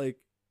that, but like,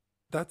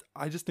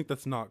 I just think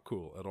that's not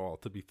cool at all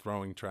to be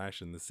throwing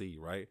trash in the sea,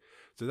 right?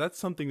 So that's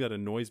something that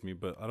annoys me,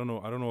 but I don't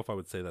know if I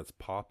would say that's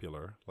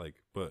popular, like,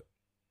 but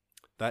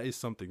that is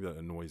something that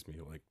annoys me,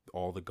 like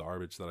all the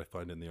garbage that I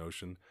find in the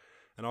ocean.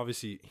 And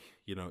obviously,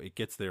 it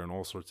gets there in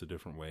all sorts of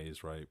different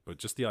ways, right? But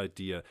just the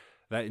idea,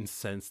 that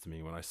incensed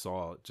me when I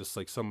saw just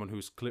like someone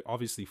who's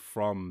obviously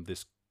from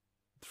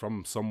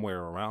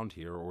somewhere around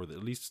here, or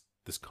at least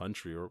this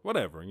country or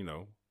whatever,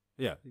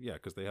 Yeah,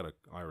 because they had an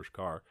Irish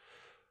car.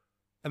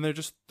 And they're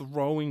just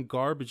throwing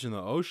garbage in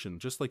the ocean,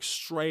 just like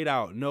straight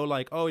out. No,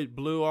 like, oh, it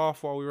blew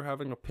off while we were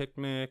having a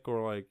picnic,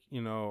 or like,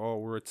 oh,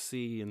 we're at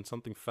sea and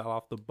something fell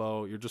off the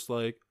boat. You're just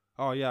like,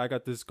 oh yeah, I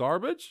got this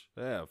garbage?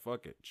 Yeah,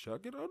 fuck it.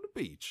 Chuck it on the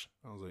beach.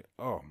 I was like,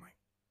 oh my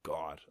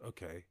God,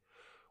 okay.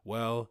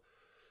 Well,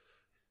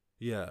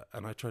 yeah,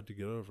 and I tried to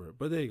get over it.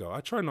 But there you go.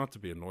 I try not to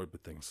be annoyed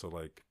with things. So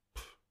like,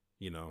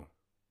 am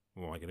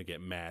I going to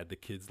get mad? The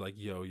kids like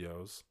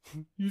yo-yos.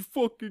 You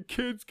fucking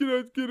kids, get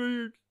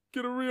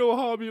a real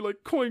hobby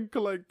like coin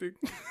collecting.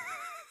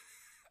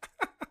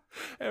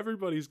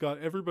 Everybody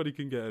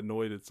can get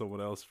annoyed at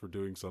someone else for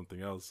doing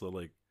something else. So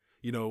like,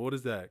 what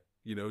is that?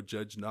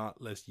 Judge not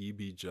lest ye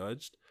be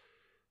judged.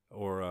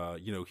 Or,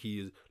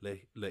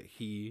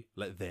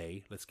 let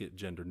they, let's get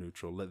gender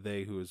neutral. Let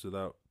they who is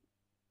without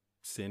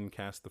sin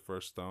cast the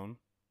first stone.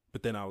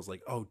 But then I was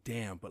like, oh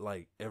damn, but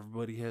like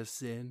everybody has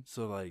sin.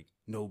 So like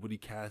nobody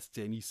casts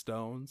any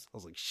stones. I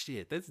was like,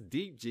 shit, that's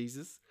deep,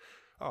 Jesus.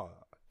 Oh,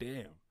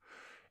 damn.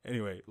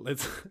 Anyway,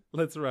 let's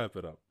wrap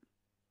it up.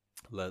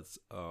 Let's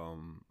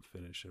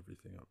finish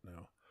everything up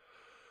now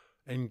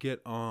and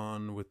get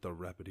on with the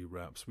rapidy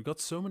raps. We got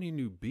so many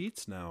new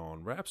beats now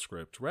on Rap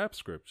Script.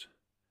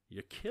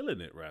 You're killing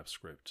it, Rap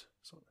Script.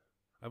 So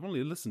I've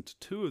only listened to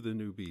 2 of the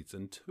new beats,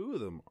 and 2 of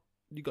them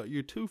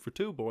your 2 for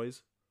 2,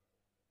 boys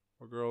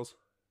or girls.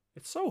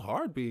 It's so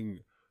hard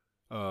being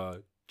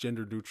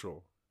gender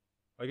neutral.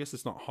 I guess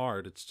it's not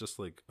hard. It's just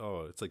like,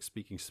 oh, it's like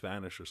speaking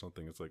Spanish or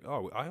something. It's like,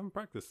 oh, I haven't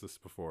practiced this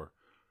before.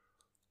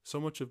 So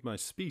much of my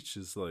speech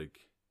is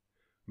like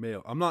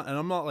male. I'm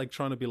not like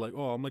trying to be like,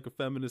 oh, I'm like a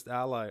feminist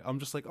ally. I'm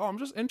just like, oh, I'm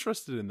just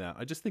interested in that.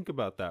 I just think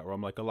about that, where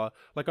I'm like, a lot,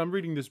 like I'm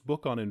reading this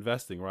book on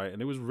investing, right?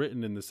 And it was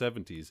written in the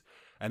 70s,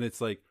 and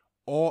it's like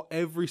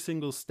every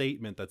single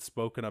statement that's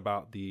spoken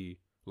about the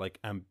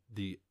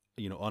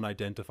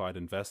unidentified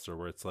investor,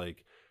 where it's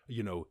like,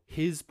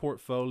 his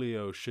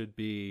portfolio should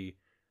be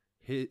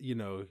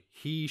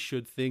he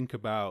should think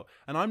about,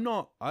 and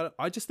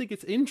I just think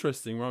it's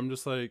interesting, where I'm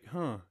just like,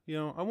 I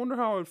wonder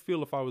how I would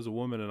feel if I was a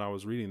woman and I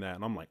was reading that,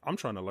 and I'm like, I'm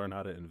trying to learn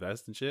how to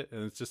invest and shit,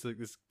 and it's just like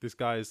this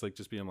guy is like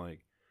just being like,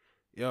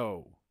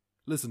 yo,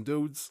 listen,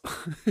 dudes,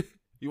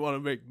 you want to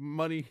make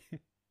money?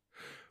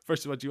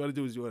 First, what you want to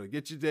do is you want to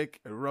get your dick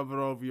and rub it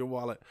over your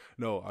wallet.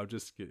 No,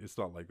 it's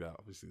not like that.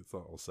 Obviously, it's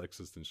not all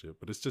sexist and shit,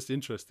 but it's just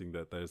interesting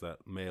that there's that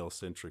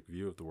male-centric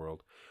view of the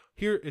world.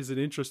 Here is an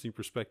interesting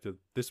perspective.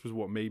 This was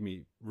what made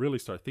me really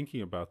start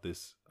thinking about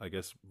this, I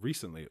guess,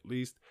 recently at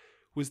least,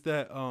 was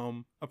that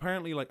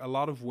apparently like a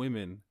lot of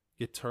women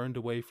get turned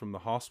away from the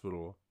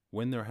hospital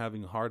when they're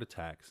having heart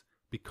attacks,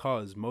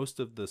 because most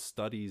of the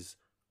studies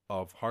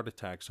of heart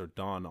attacks are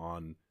done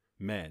on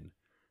men.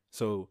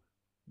 So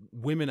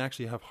women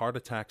actually have heart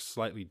attacks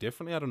slightly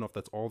differently. I don't know if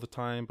that's all the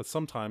time, but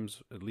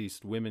sometimes at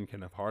least women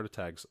can have heart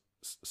attacks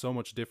so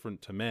much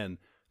different to men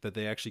that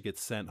they actually get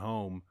sent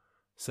home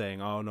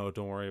saying, oh no,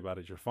 don't worry about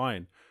it, you're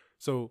fine.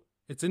 So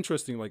it's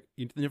interesting, like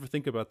you never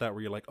think about that,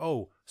 where you're like,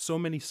 oh, so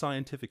many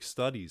scientific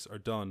studies are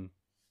done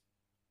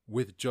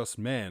with just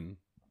men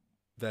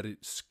that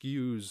it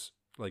skews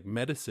like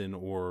medicine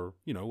or,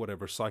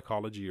 whatever,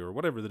 psychology or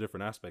whatever the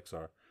different aspects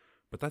are.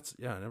 But that's,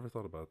 I never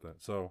thought about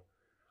that. So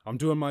I'm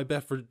doing my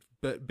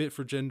bit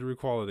for gender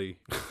equality.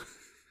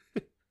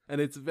 And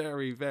it's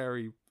very,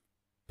 very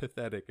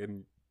pathetic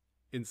and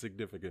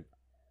insignificant.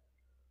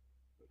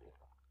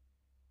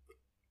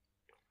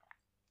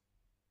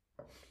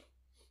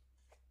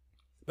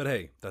 But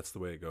hey, that's the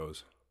way it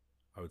goes.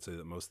 I would say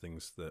that most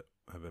things that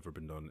have ever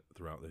been done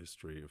throughout the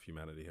history of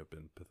humanity have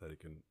been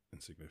pathetic and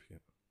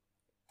insignificant.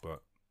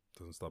 But it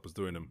doesn't stop us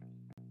doing them.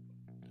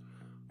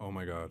 Oh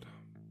my god.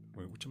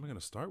 Wait, which am I going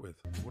to start with?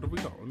 What have we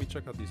got? Let me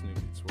check out these new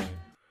beats.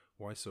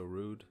 Why So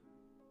Rude?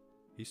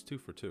 He's 2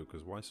 for 2,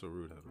 because Why So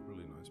Rude had a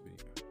really nice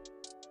beat.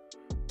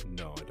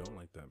 No, I don't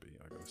like that beat.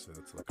 I gotta say,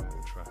 that's like a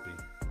little trappy.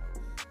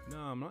 No,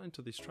 I'm not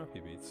into these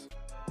trappy beats.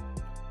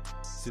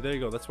 See, there you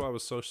go. That's why I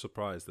was so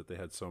surprised that they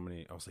had so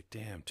many. I was like,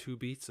 damn, 2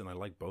 beats, and I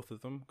like both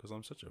of them, because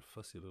I'm such a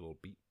fussy little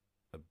beat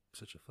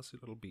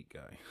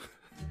guy.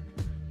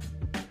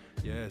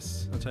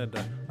 Yes,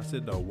 I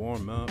said to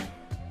warm up.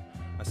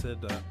 I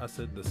said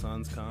the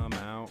sun's come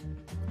out.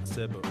 I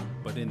said,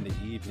 but in the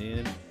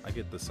evening, I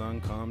get the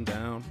sun come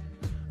down.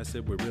 I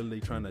said, we're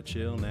really trying to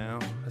chill now.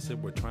 I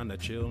said, we're trying to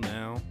chill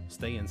now.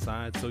 Stay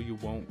inside so you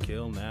won't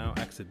kill now.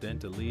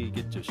 Accidentally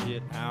get your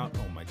shit out.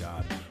 Oh my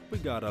god, we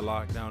gotta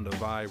lock down the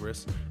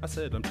virus. I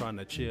said, I'm trying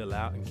to chill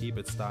out and keep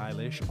it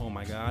stylish. Oh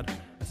my god.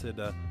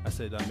 I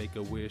said I make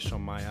a wish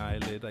on my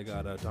eyelid. I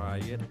gotta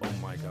dye it. Oh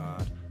my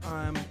god.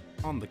 I'm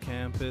on the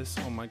campus.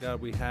 Oh my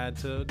god, we had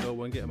to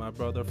go and get my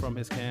brother from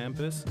his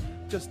campus.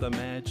 Just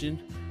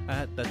imagine,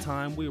 at the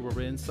time we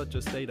were in such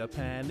a state of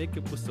panic.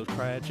 It was so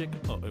tragic.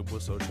 Oh, it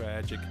was so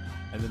tragic.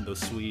 And then those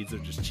Swedes are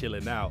just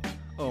chilling out.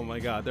 Oh my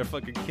god, they're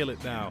fucking killing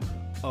it now.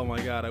 Oh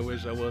my god, I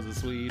wish I was a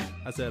Swede.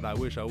 I said, I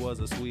wish I was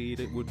a Swede,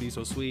 it would be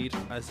so sweet.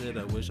 I said,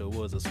 I wish I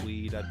was a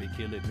Swede, I'd be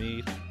killing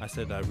meat. I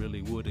said, I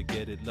really would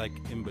get it like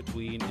in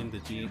between, in the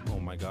gene. Oh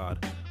my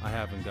god, I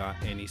haven't got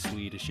any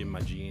Swedish in my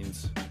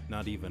jeans,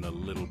 not even a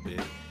little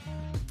bit.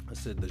 I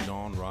said the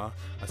genre,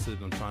 I said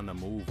I'm trying to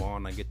move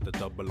on, I get the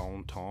double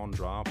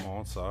entendre,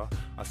 answer.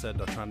 I said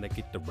I'm trying to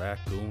get the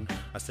raccoon,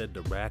 I said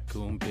the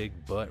raccoon, big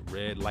butt,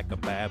 red like a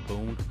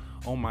baboon.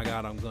 Oh my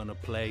god, I'm gonna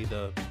play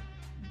the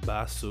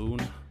bassoon.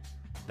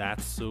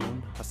 That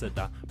soon. I said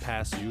I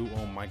pass you.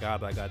 Oh my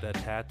god, I got a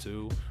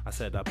tattoo. I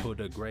said I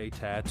put a gray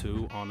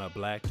tattoo on a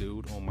black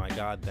dude. Oh my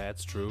god,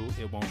 that's true.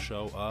 It won't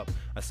show up.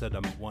 I said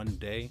one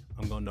day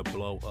I'm gonna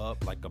blow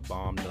up like a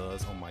bomb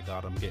does. Oh my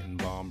god, I'm getting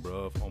bombed,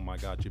 bruv. Oh my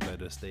god, you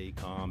better stay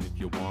calm if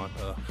you want.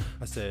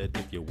 I said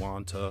if you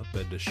want to,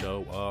 better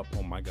show up.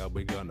 Oh my god,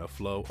 we're gonna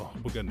flow. Oh,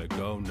 we're gonna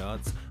go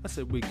nuts. I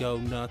said we go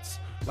nuts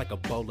like a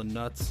bowl of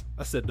nuts.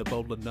 I said the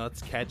bowl of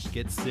nuts catch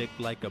gets sick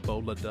like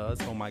Ebola does.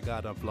 Oh my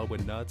god, I'm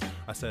flowing nuts.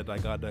 I said I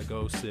gotta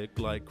go sick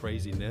like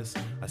craziness.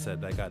 I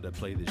said I gotta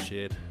play this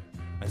shit.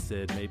 I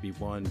said maybe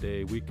one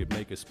day we could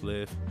make a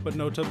spliff, but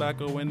no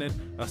tobacco in it.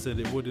 I said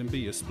it wouldn't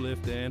be a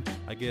spliff then.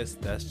 I guess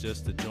that's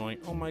just a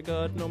joint. Oh my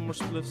god, no more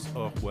spliffs.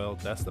 Oh well,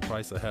 that's the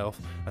price of health.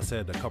 I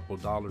said a couple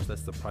dollars,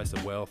 that's the price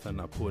of wealth, and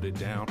I put it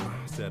down.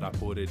 I said I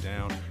put it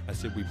down. I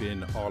said we've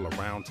been all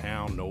around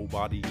town,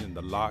 nobody in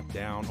the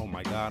lockdown. Oh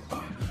my god.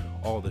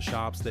 All the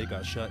shops, they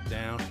got shut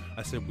down.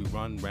 I said we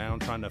run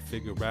round trying to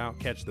figure out,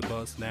 catch the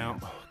bus now.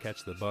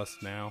 Catch the bus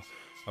now.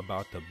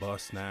 About to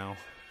bus now.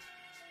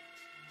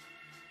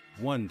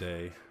 one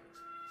day,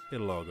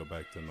 it'll all go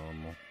back to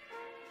normal.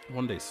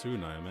 One day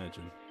soon, I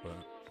imagine, but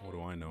what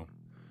do I know?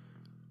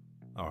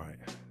 Alright,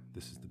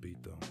 this is the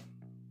beat though.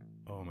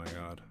 Oh my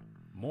god.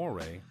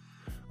 Moray?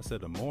 I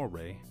said a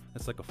moray.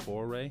 It's like a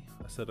foray.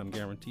 I said I'm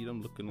guaranteed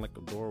I'm looking like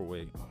a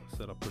doorway. I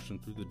said I'm pushing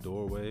through the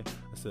doorway.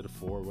 I said a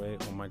four-way.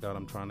 Oh my god,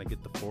 I'm trying to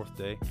get the fourth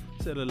day.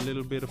 I said a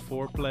little bit of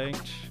foreplay.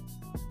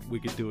 We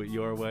could do it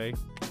your way.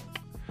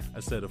 I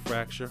said a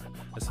fracture.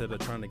 I said I'm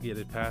trying to get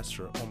it past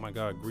her. Oh my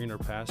god, greener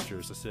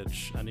pastures. I said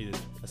I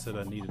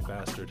needed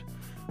bastard.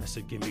 I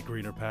said give me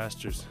greener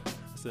pastures.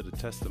 I said a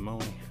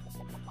testimony.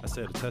 I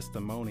said a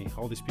testimony.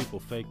 All these people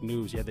fake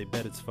news. Yeah, they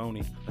bet it's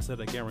phony. I said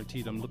I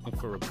guaranteed I'm looking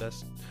for the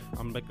best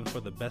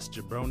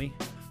jabroni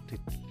to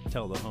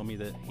tell the homie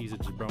that he's a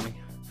jabroni.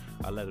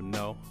 I let him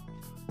know.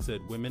 I said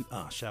women.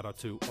 Shout out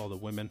to all the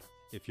women.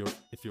 If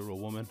you're a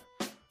woman,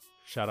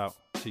 shout out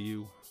to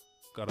you.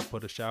 Gotta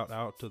put a shout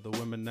out to the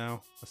women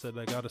now. I said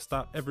I gotta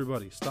stop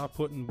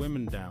putting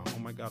women down. Oh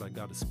my god, I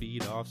gotta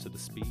speed off, said the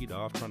speed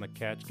off, trying to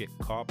get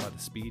caught by the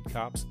speed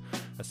cops.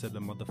 I said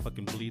the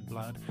motherfucking bleed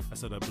blood. I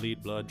said I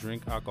bleed blood,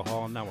 drink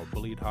alcohol, now I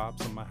bleed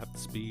hops. I might have to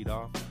speed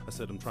off. I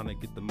said I'm trying to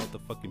get the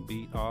motherfucking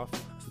beat off.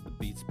 I said the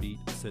beat's beat.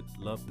 I said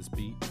love this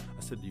beat.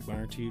 I said you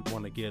guaranteed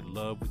wanna get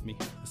love with me.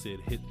 I said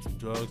hit some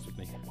drugs with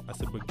me. I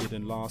said we're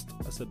getting lost.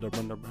 I said I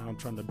run around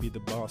trying to be the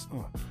boss.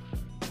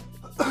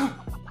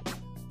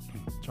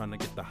 Trying to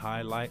get the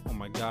highlight, oh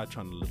my god,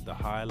 trying to live the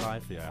high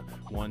life, yeah.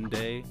 One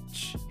day,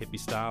 hippie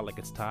style like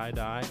it's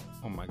tie-dye.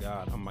 Oh my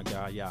god,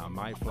 yeah, I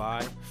might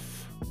fly.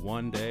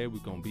 One day we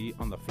gonna be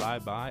on the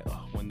flyby.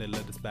 When they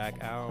let us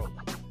back out.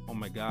 Oh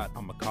my god,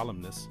 I'm a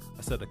columnist.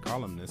 I said a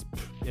columnist.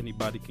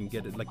 Anybody can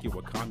get it like you're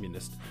a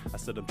communist. I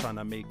said I'm trying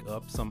to make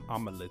up some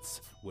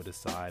omelets with a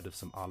side of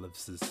some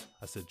olives.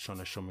 I said trying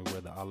to show me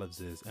where the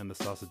olives is and the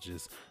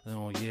sausages.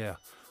 Oh yeah.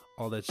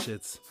 All that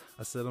shits.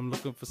 I said I'm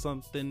looking for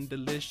something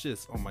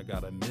delicious. Oh my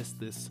god, I missed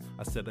this.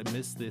 I said I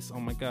missed this. Oh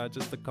my god,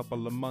 just a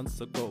couple of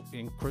months ago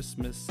in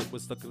Christmas, it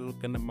was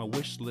looking at my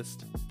wish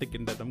list,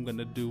 thinking that I'm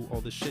gonna do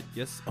all this shit.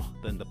 Yes.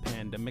 Then the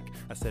pandemic.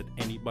 I said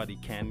anybody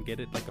can get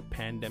it like a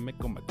pandemic.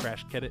 Oh my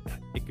crash credit.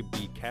 It could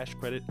be cash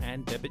credit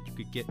and debit. You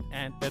could get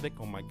anthetic.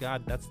 Oh my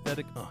god, that's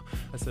aesthetic.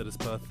 I said it's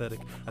pathetic.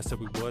 I said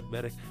we would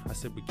medic. I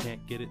said we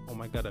can't get it. Oh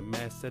my god, I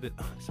mass said it.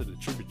 I said a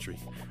tributary.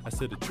 I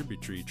said a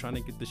tributary. Trying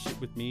to get the shit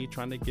with me.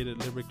 Trying to get it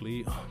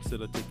lyrically.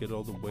 Said I take it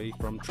all the way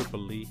from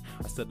Tripoli.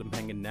 I said I'm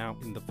hanging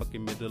out in the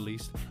fucking Middle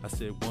East. I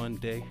said one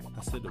day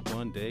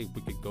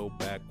we could go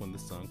back when the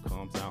sun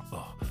comes out.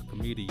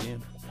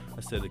 Comedian.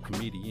 I said a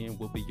comedian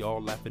will be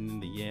all laughing in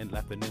the end.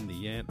 I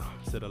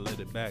said I let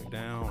it back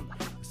down.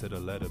 I said I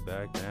let it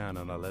back down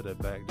and I let it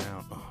back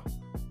down.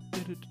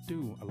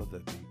 I love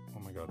that beat. Oh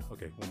my god.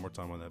 Okay, one more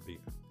time on that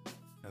beat.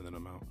 And then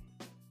I'm out.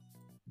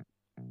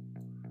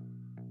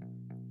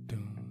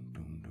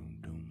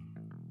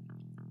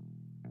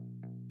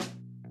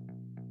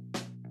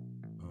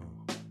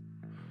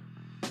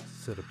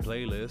 Said a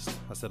playlist.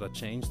 I said I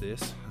changed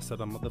this. I said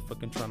I'm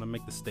motherfucking trying to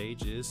make the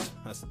stages.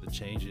 I said the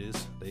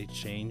changes, they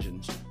change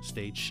and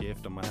stage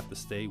shift. I might have to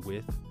stay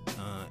with.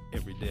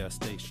 Every day I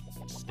stay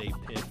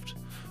piffed.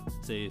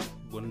 Say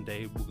one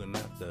day we're gonna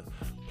have to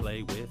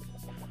play with.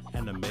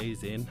 And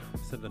amazing.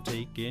 Said I'm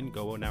taking,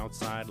 going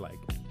outside like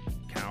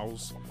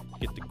cows,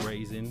 get the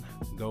grazing,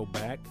 go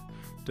back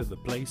to the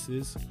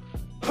places.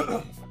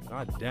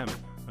 God damn it.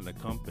 And a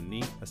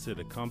company, I said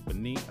a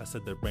company, I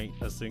said there ain't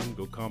a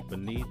single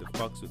company that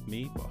fucks with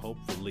me, but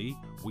hopefully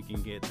we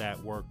can get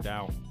that worked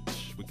out.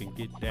 We can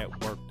get that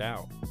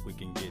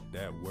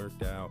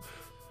worked out.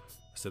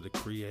 I said the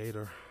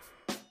creator,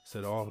 I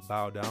said all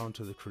bow down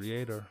to the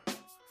creator.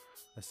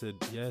 I said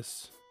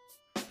yes,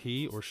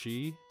 he or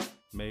she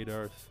made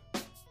earth.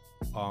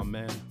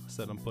 Amen. I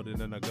said I'm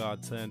putting in a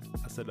God sent.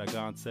 I said I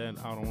God sent.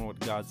 I don't know what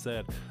God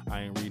said.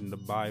 I ain't reading the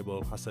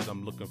Bible. I said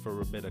I'm looking for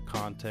a bit of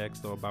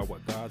context or about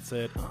what God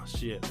said.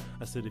 Shit.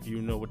 I said if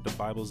you know what the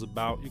Bible's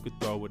about, you could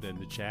throw it in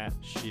the chat.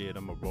 Shit,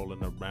 I'm a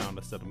rolling around.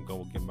 I said I'm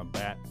going to get my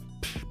bat.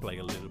 Play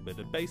a little bit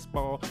of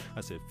baseball.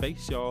 I said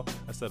face y'all.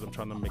 I said I'm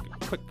trying to make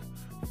a quick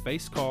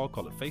face call.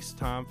 Call it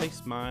FaceTime.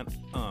 Face mine.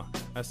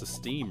 That's a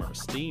steamer.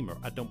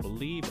 I don't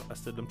believe her. I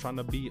said I'm trying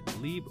to be a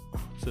lever. I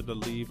said a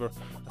lever.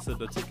 I said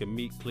I'll take a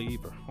meat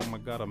cleaver. Oh my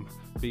god, I'm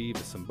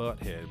Beavis and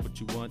Butthead. What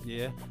you want,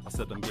 yeah? I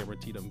said I'm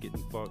guaranteed I'm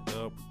getting fucked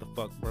up. What the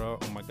fuck, bro?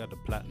 Oh my god, the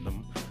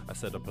platinum. I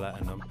said a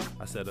platinum.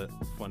 I said a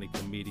funny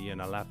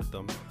comedian. I laugh at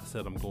them. I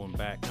said I'm going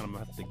back and I'm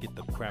gonna have to get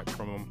the crack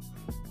from them.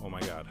 Oh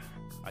my god,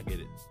 I get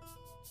it.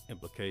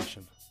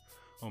 Implication.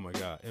 Oh my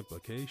god,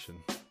 implication.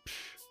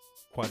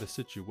 Quite a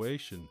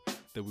situation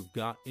that we've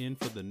got in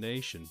for the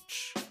nation.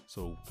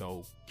 So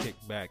go kick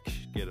back,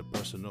 get a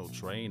personal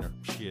trainer.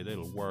 Shit,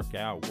 it'll work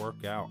out.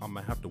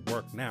 I'ma have to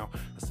work now.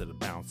 I said to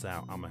bounce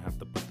out, I'ma have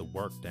to put the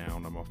work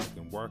down. I'ma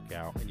fucking work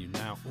out. And you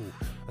now,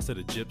 ooh, I said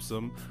a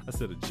gypsum.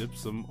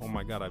 Oh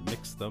my god, I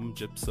mixed them.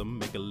 Gypsum,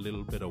 make a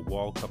little bit of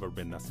wall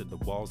covering. I said the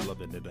wall's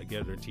loving it. I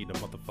guarantee the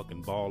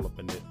motherfucking ball up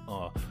in it.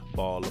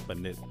 Ball up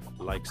in it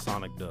like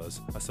Sonic does.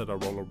 I said I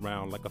roll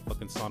around like a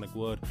fucking Sonic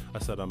would. I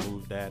said I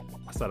move that.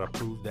 I said I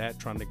prove that.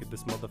 Trying to get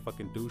this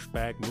motherfucking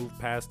douchebag move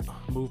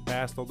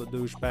past all the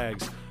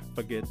douchebags.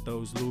 Forget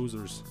those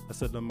losers. I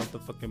said the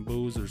motherfucking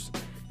boozers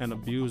and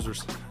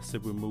abusers. I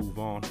said we move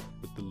on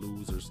with the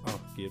losers.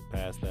 Get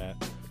past that.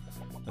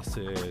 I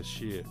said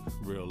shit,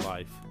 real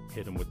life.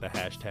 Hit him with the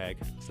hashtag.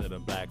 Said a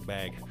black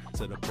bag.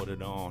 Said I put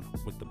it on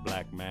with the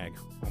black mag.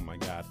 Oh my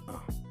god.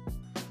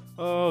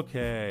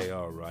 Okay,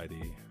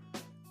 alrighty.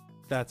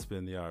 That's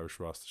been the Irish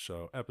Rasta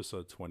Show,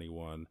 episode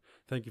 21.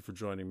 Thank you for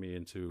joining me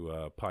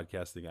into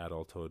podcasting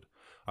adulthood.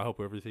 I hope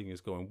everything is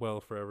going well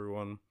for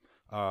everyone.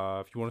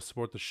 If you want to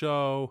support the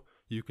show,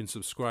 you can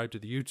subscribe to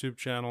the YouTube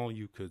channel.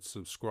 You could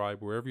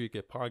subscribe wherever you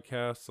get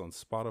podcasts, on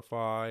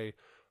Spotify,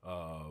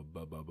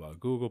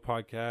 Google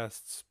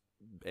Podcasts,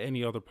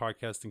 any other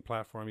podcasting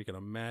platform you can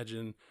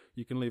imagine.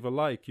 You can leave a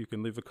like. You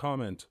can leave a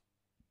comment.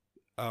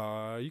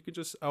 You could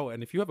just,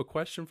 and if you have a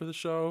question for the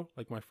show,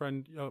 like my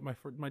friend,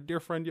 my dear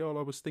friend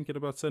Yola was thinking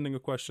about sending a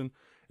question.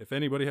 If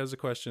anybody has a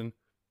question,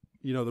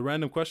 the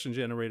random question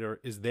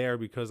generator is there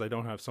because I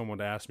don't have someone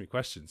to ask me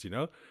questions,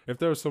 If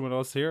there was someone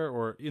else here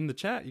or in the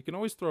chat, you can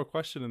always throw a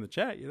question in the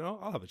chat,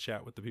 I'll have a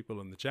chat with the people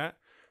in the chat.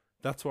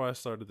 That's why I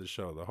started the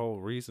show. The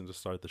whole reason to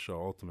start the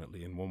show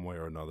ultimately in one way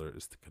or another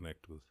is to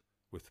connect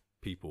with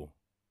people,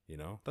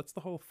 That's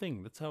the whole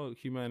thing. That's how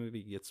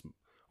humanity gets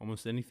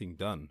almost anything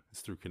done, is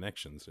through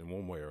connections in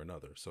one way or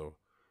another. So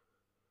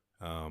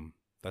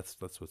that's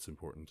what's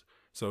important.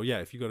 So yeah,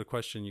 if you got a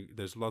question,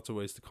 there's lots of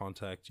ways to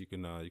contact. You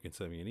can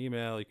send me an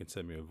email. You can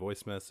send me a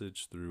voice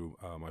message through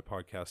my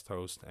podcast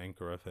host,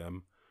 Anchor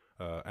FM,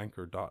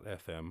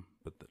 anchor.fm.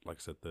 But like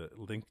I said, the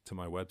link to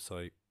my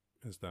website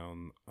is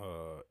down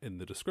in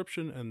the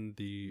description, and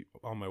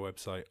on my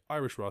website,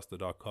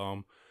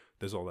 irishrasta.com.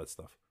 There's all that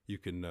stuff. You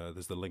can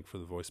there's the link for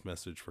the voice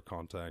message for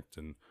contact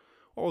and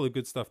all the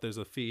good stuff. There's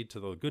a feed to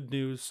the good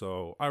news.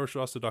 So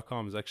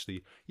irishrasta.com is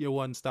actually your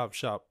one-stop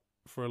shop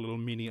for a little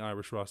mini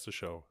Irish Rasta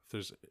show. If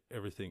there's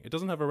everything. It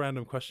doesn't have a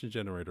random question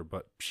generator,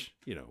 but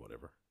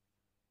whatever.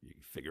 You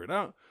can figure it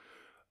out.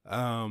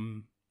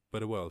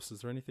 But what else? Is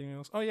there anything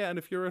else? Oh yeah, and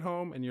if you're at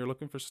home and you're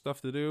looking for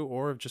stuff to do,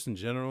 or just in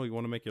general you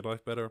want to make your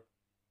life better,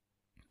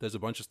 there's a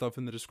bunch of stuff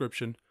in the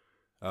description.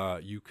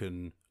 You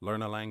can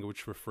learn a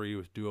language for free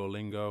with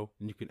Duolingo,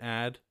 and you can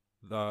add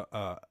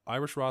the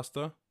Irish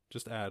Rasta.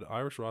 Just add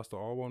Irish Rasta,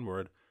 all one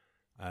word,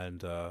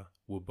 and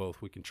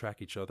we can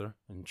track each other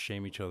and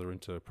shame each other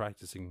into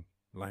practicing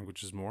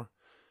languages more.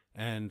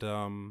 And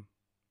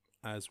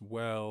as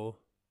well,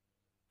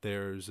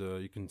 there's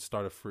you can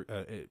start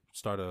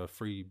a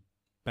free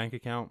bank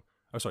account.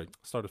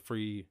 Start a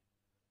free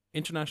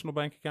international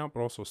bank account,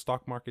 but also a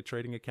stock market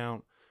trading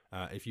account.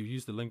 If you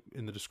use the link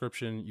in the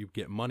description, you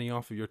get money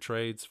off of your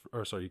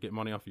you get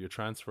money off of your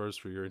transfers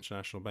for your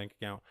international bank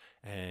account.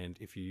 And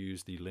if you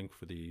use the link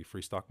for the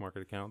free stock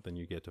market account,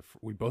 then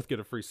we both get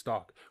a free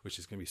stock, which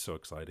is going to be so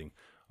exciting.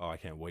 Oh, I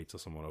can't wait till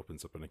someone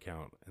opens up an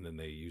account and then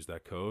they use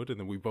that code and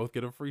then we both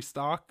get a free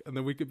stock, and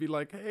then we could be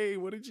like, hey,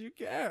 what did you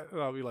get?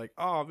 And I'll be like,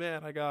 oh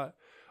man, I got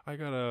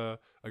a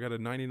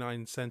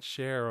 99-cent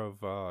share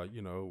of,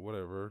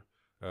 whatever,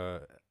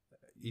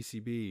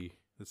 ECB.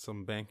 It's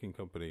some banking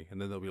company. And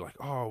then they'll be like,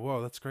 oh,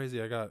 whoa, that's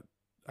crazy. I got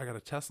a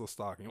Tesla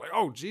stock. And you're like,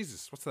 oh,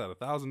 Jesus, what's that?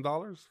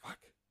 $1,000?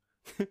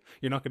 Fuck.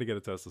 You're not going to get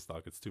a Tesla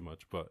stock. It's too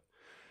much. But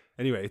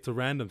anyway, it's a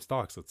random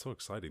stock. So it's so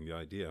exciting, the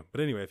idea.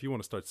 But anyway, if you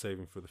want to start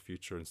saving for the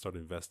future and start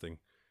investing,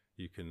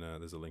 you can,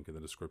 there's a link in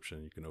the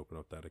description. You can open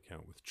up that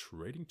account with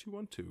Trading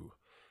 212.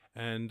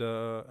 And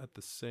at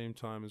the same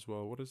time as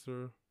well, is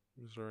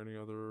there any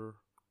other?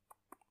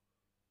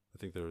 I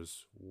think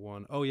there's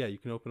one. Oh yeah, you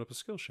can open up a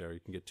Skillshare. You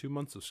can get 2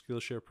 months of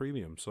Skillshare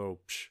Premium. So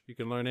you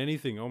can learn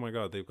anything. Oh my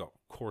God, they've got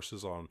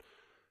courses on,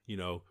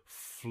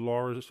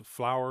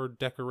 flower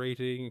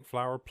decorating,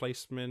 flower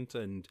placement,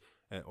 and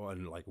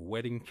like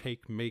wedding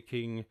cake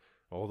making,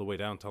 all the way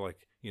down to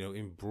like,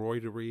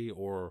 embroidery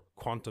or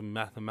quantum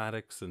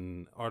mathematics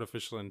and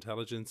artificial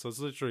intelligence. So it's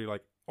literally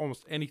like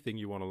almost anything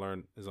you want to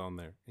learn is on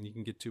there, and you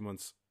can get 2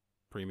 months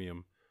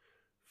premium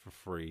for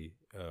free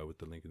with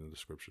the link in the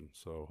description.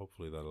 So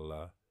hopefully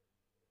that'll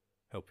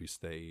help you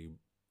stay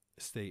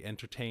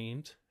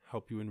entertained,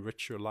 help you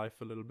enrich your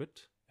life a little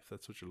bit, if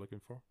that's what you're looking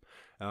for.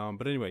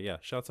 But anyway, yeah,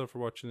 shouts out for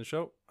watching the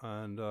show.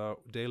 And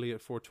daily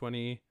at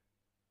 4:20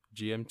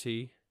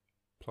 GMT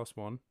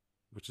 +1,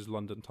 which is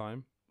London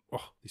time.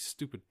 Oh, these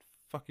stupid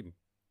fucking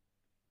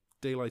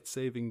daylight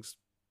savings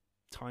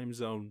time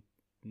zone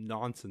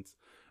nonsense.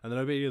 And then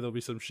I bet you there'll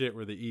be some shit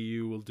where the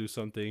EU will do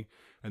something,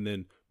 and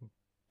then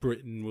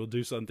Britain will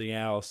do something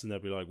else, and they'll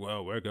be like,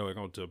 well, we're going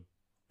on to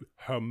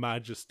Her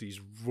Majesty's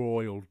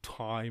Royal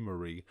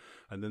Timery,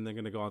 and then they're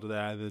going to go on to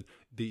that, and then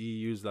the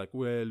EU's like,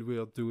 well,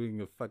 we're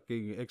doing a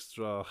fucking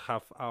extra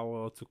half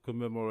hour to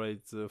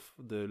commemorate the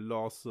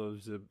loss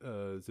of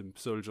the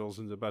soldiers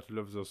in the Battle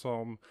of the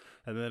Somme,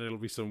 and then it'll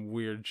be some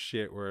weird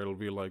shit where it'll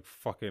be like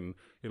fucking,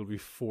 it'll be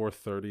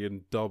 4:30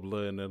 in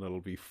Dublin, and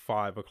it'll be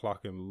 5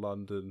 o'clock in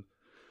London.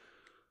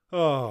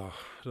 Oh,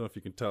 I don't know if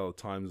you can tell,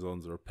 time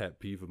zones are a pet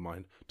peeve of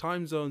mine.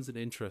 Time zones and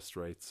interest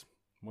rates.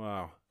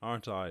 Wow,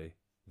 aren't I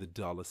the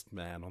dullest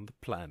man on the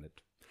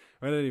planet?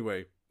 But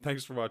anyway,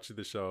 thanks for watching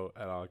the show,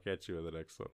 and I'll catch you in the next one.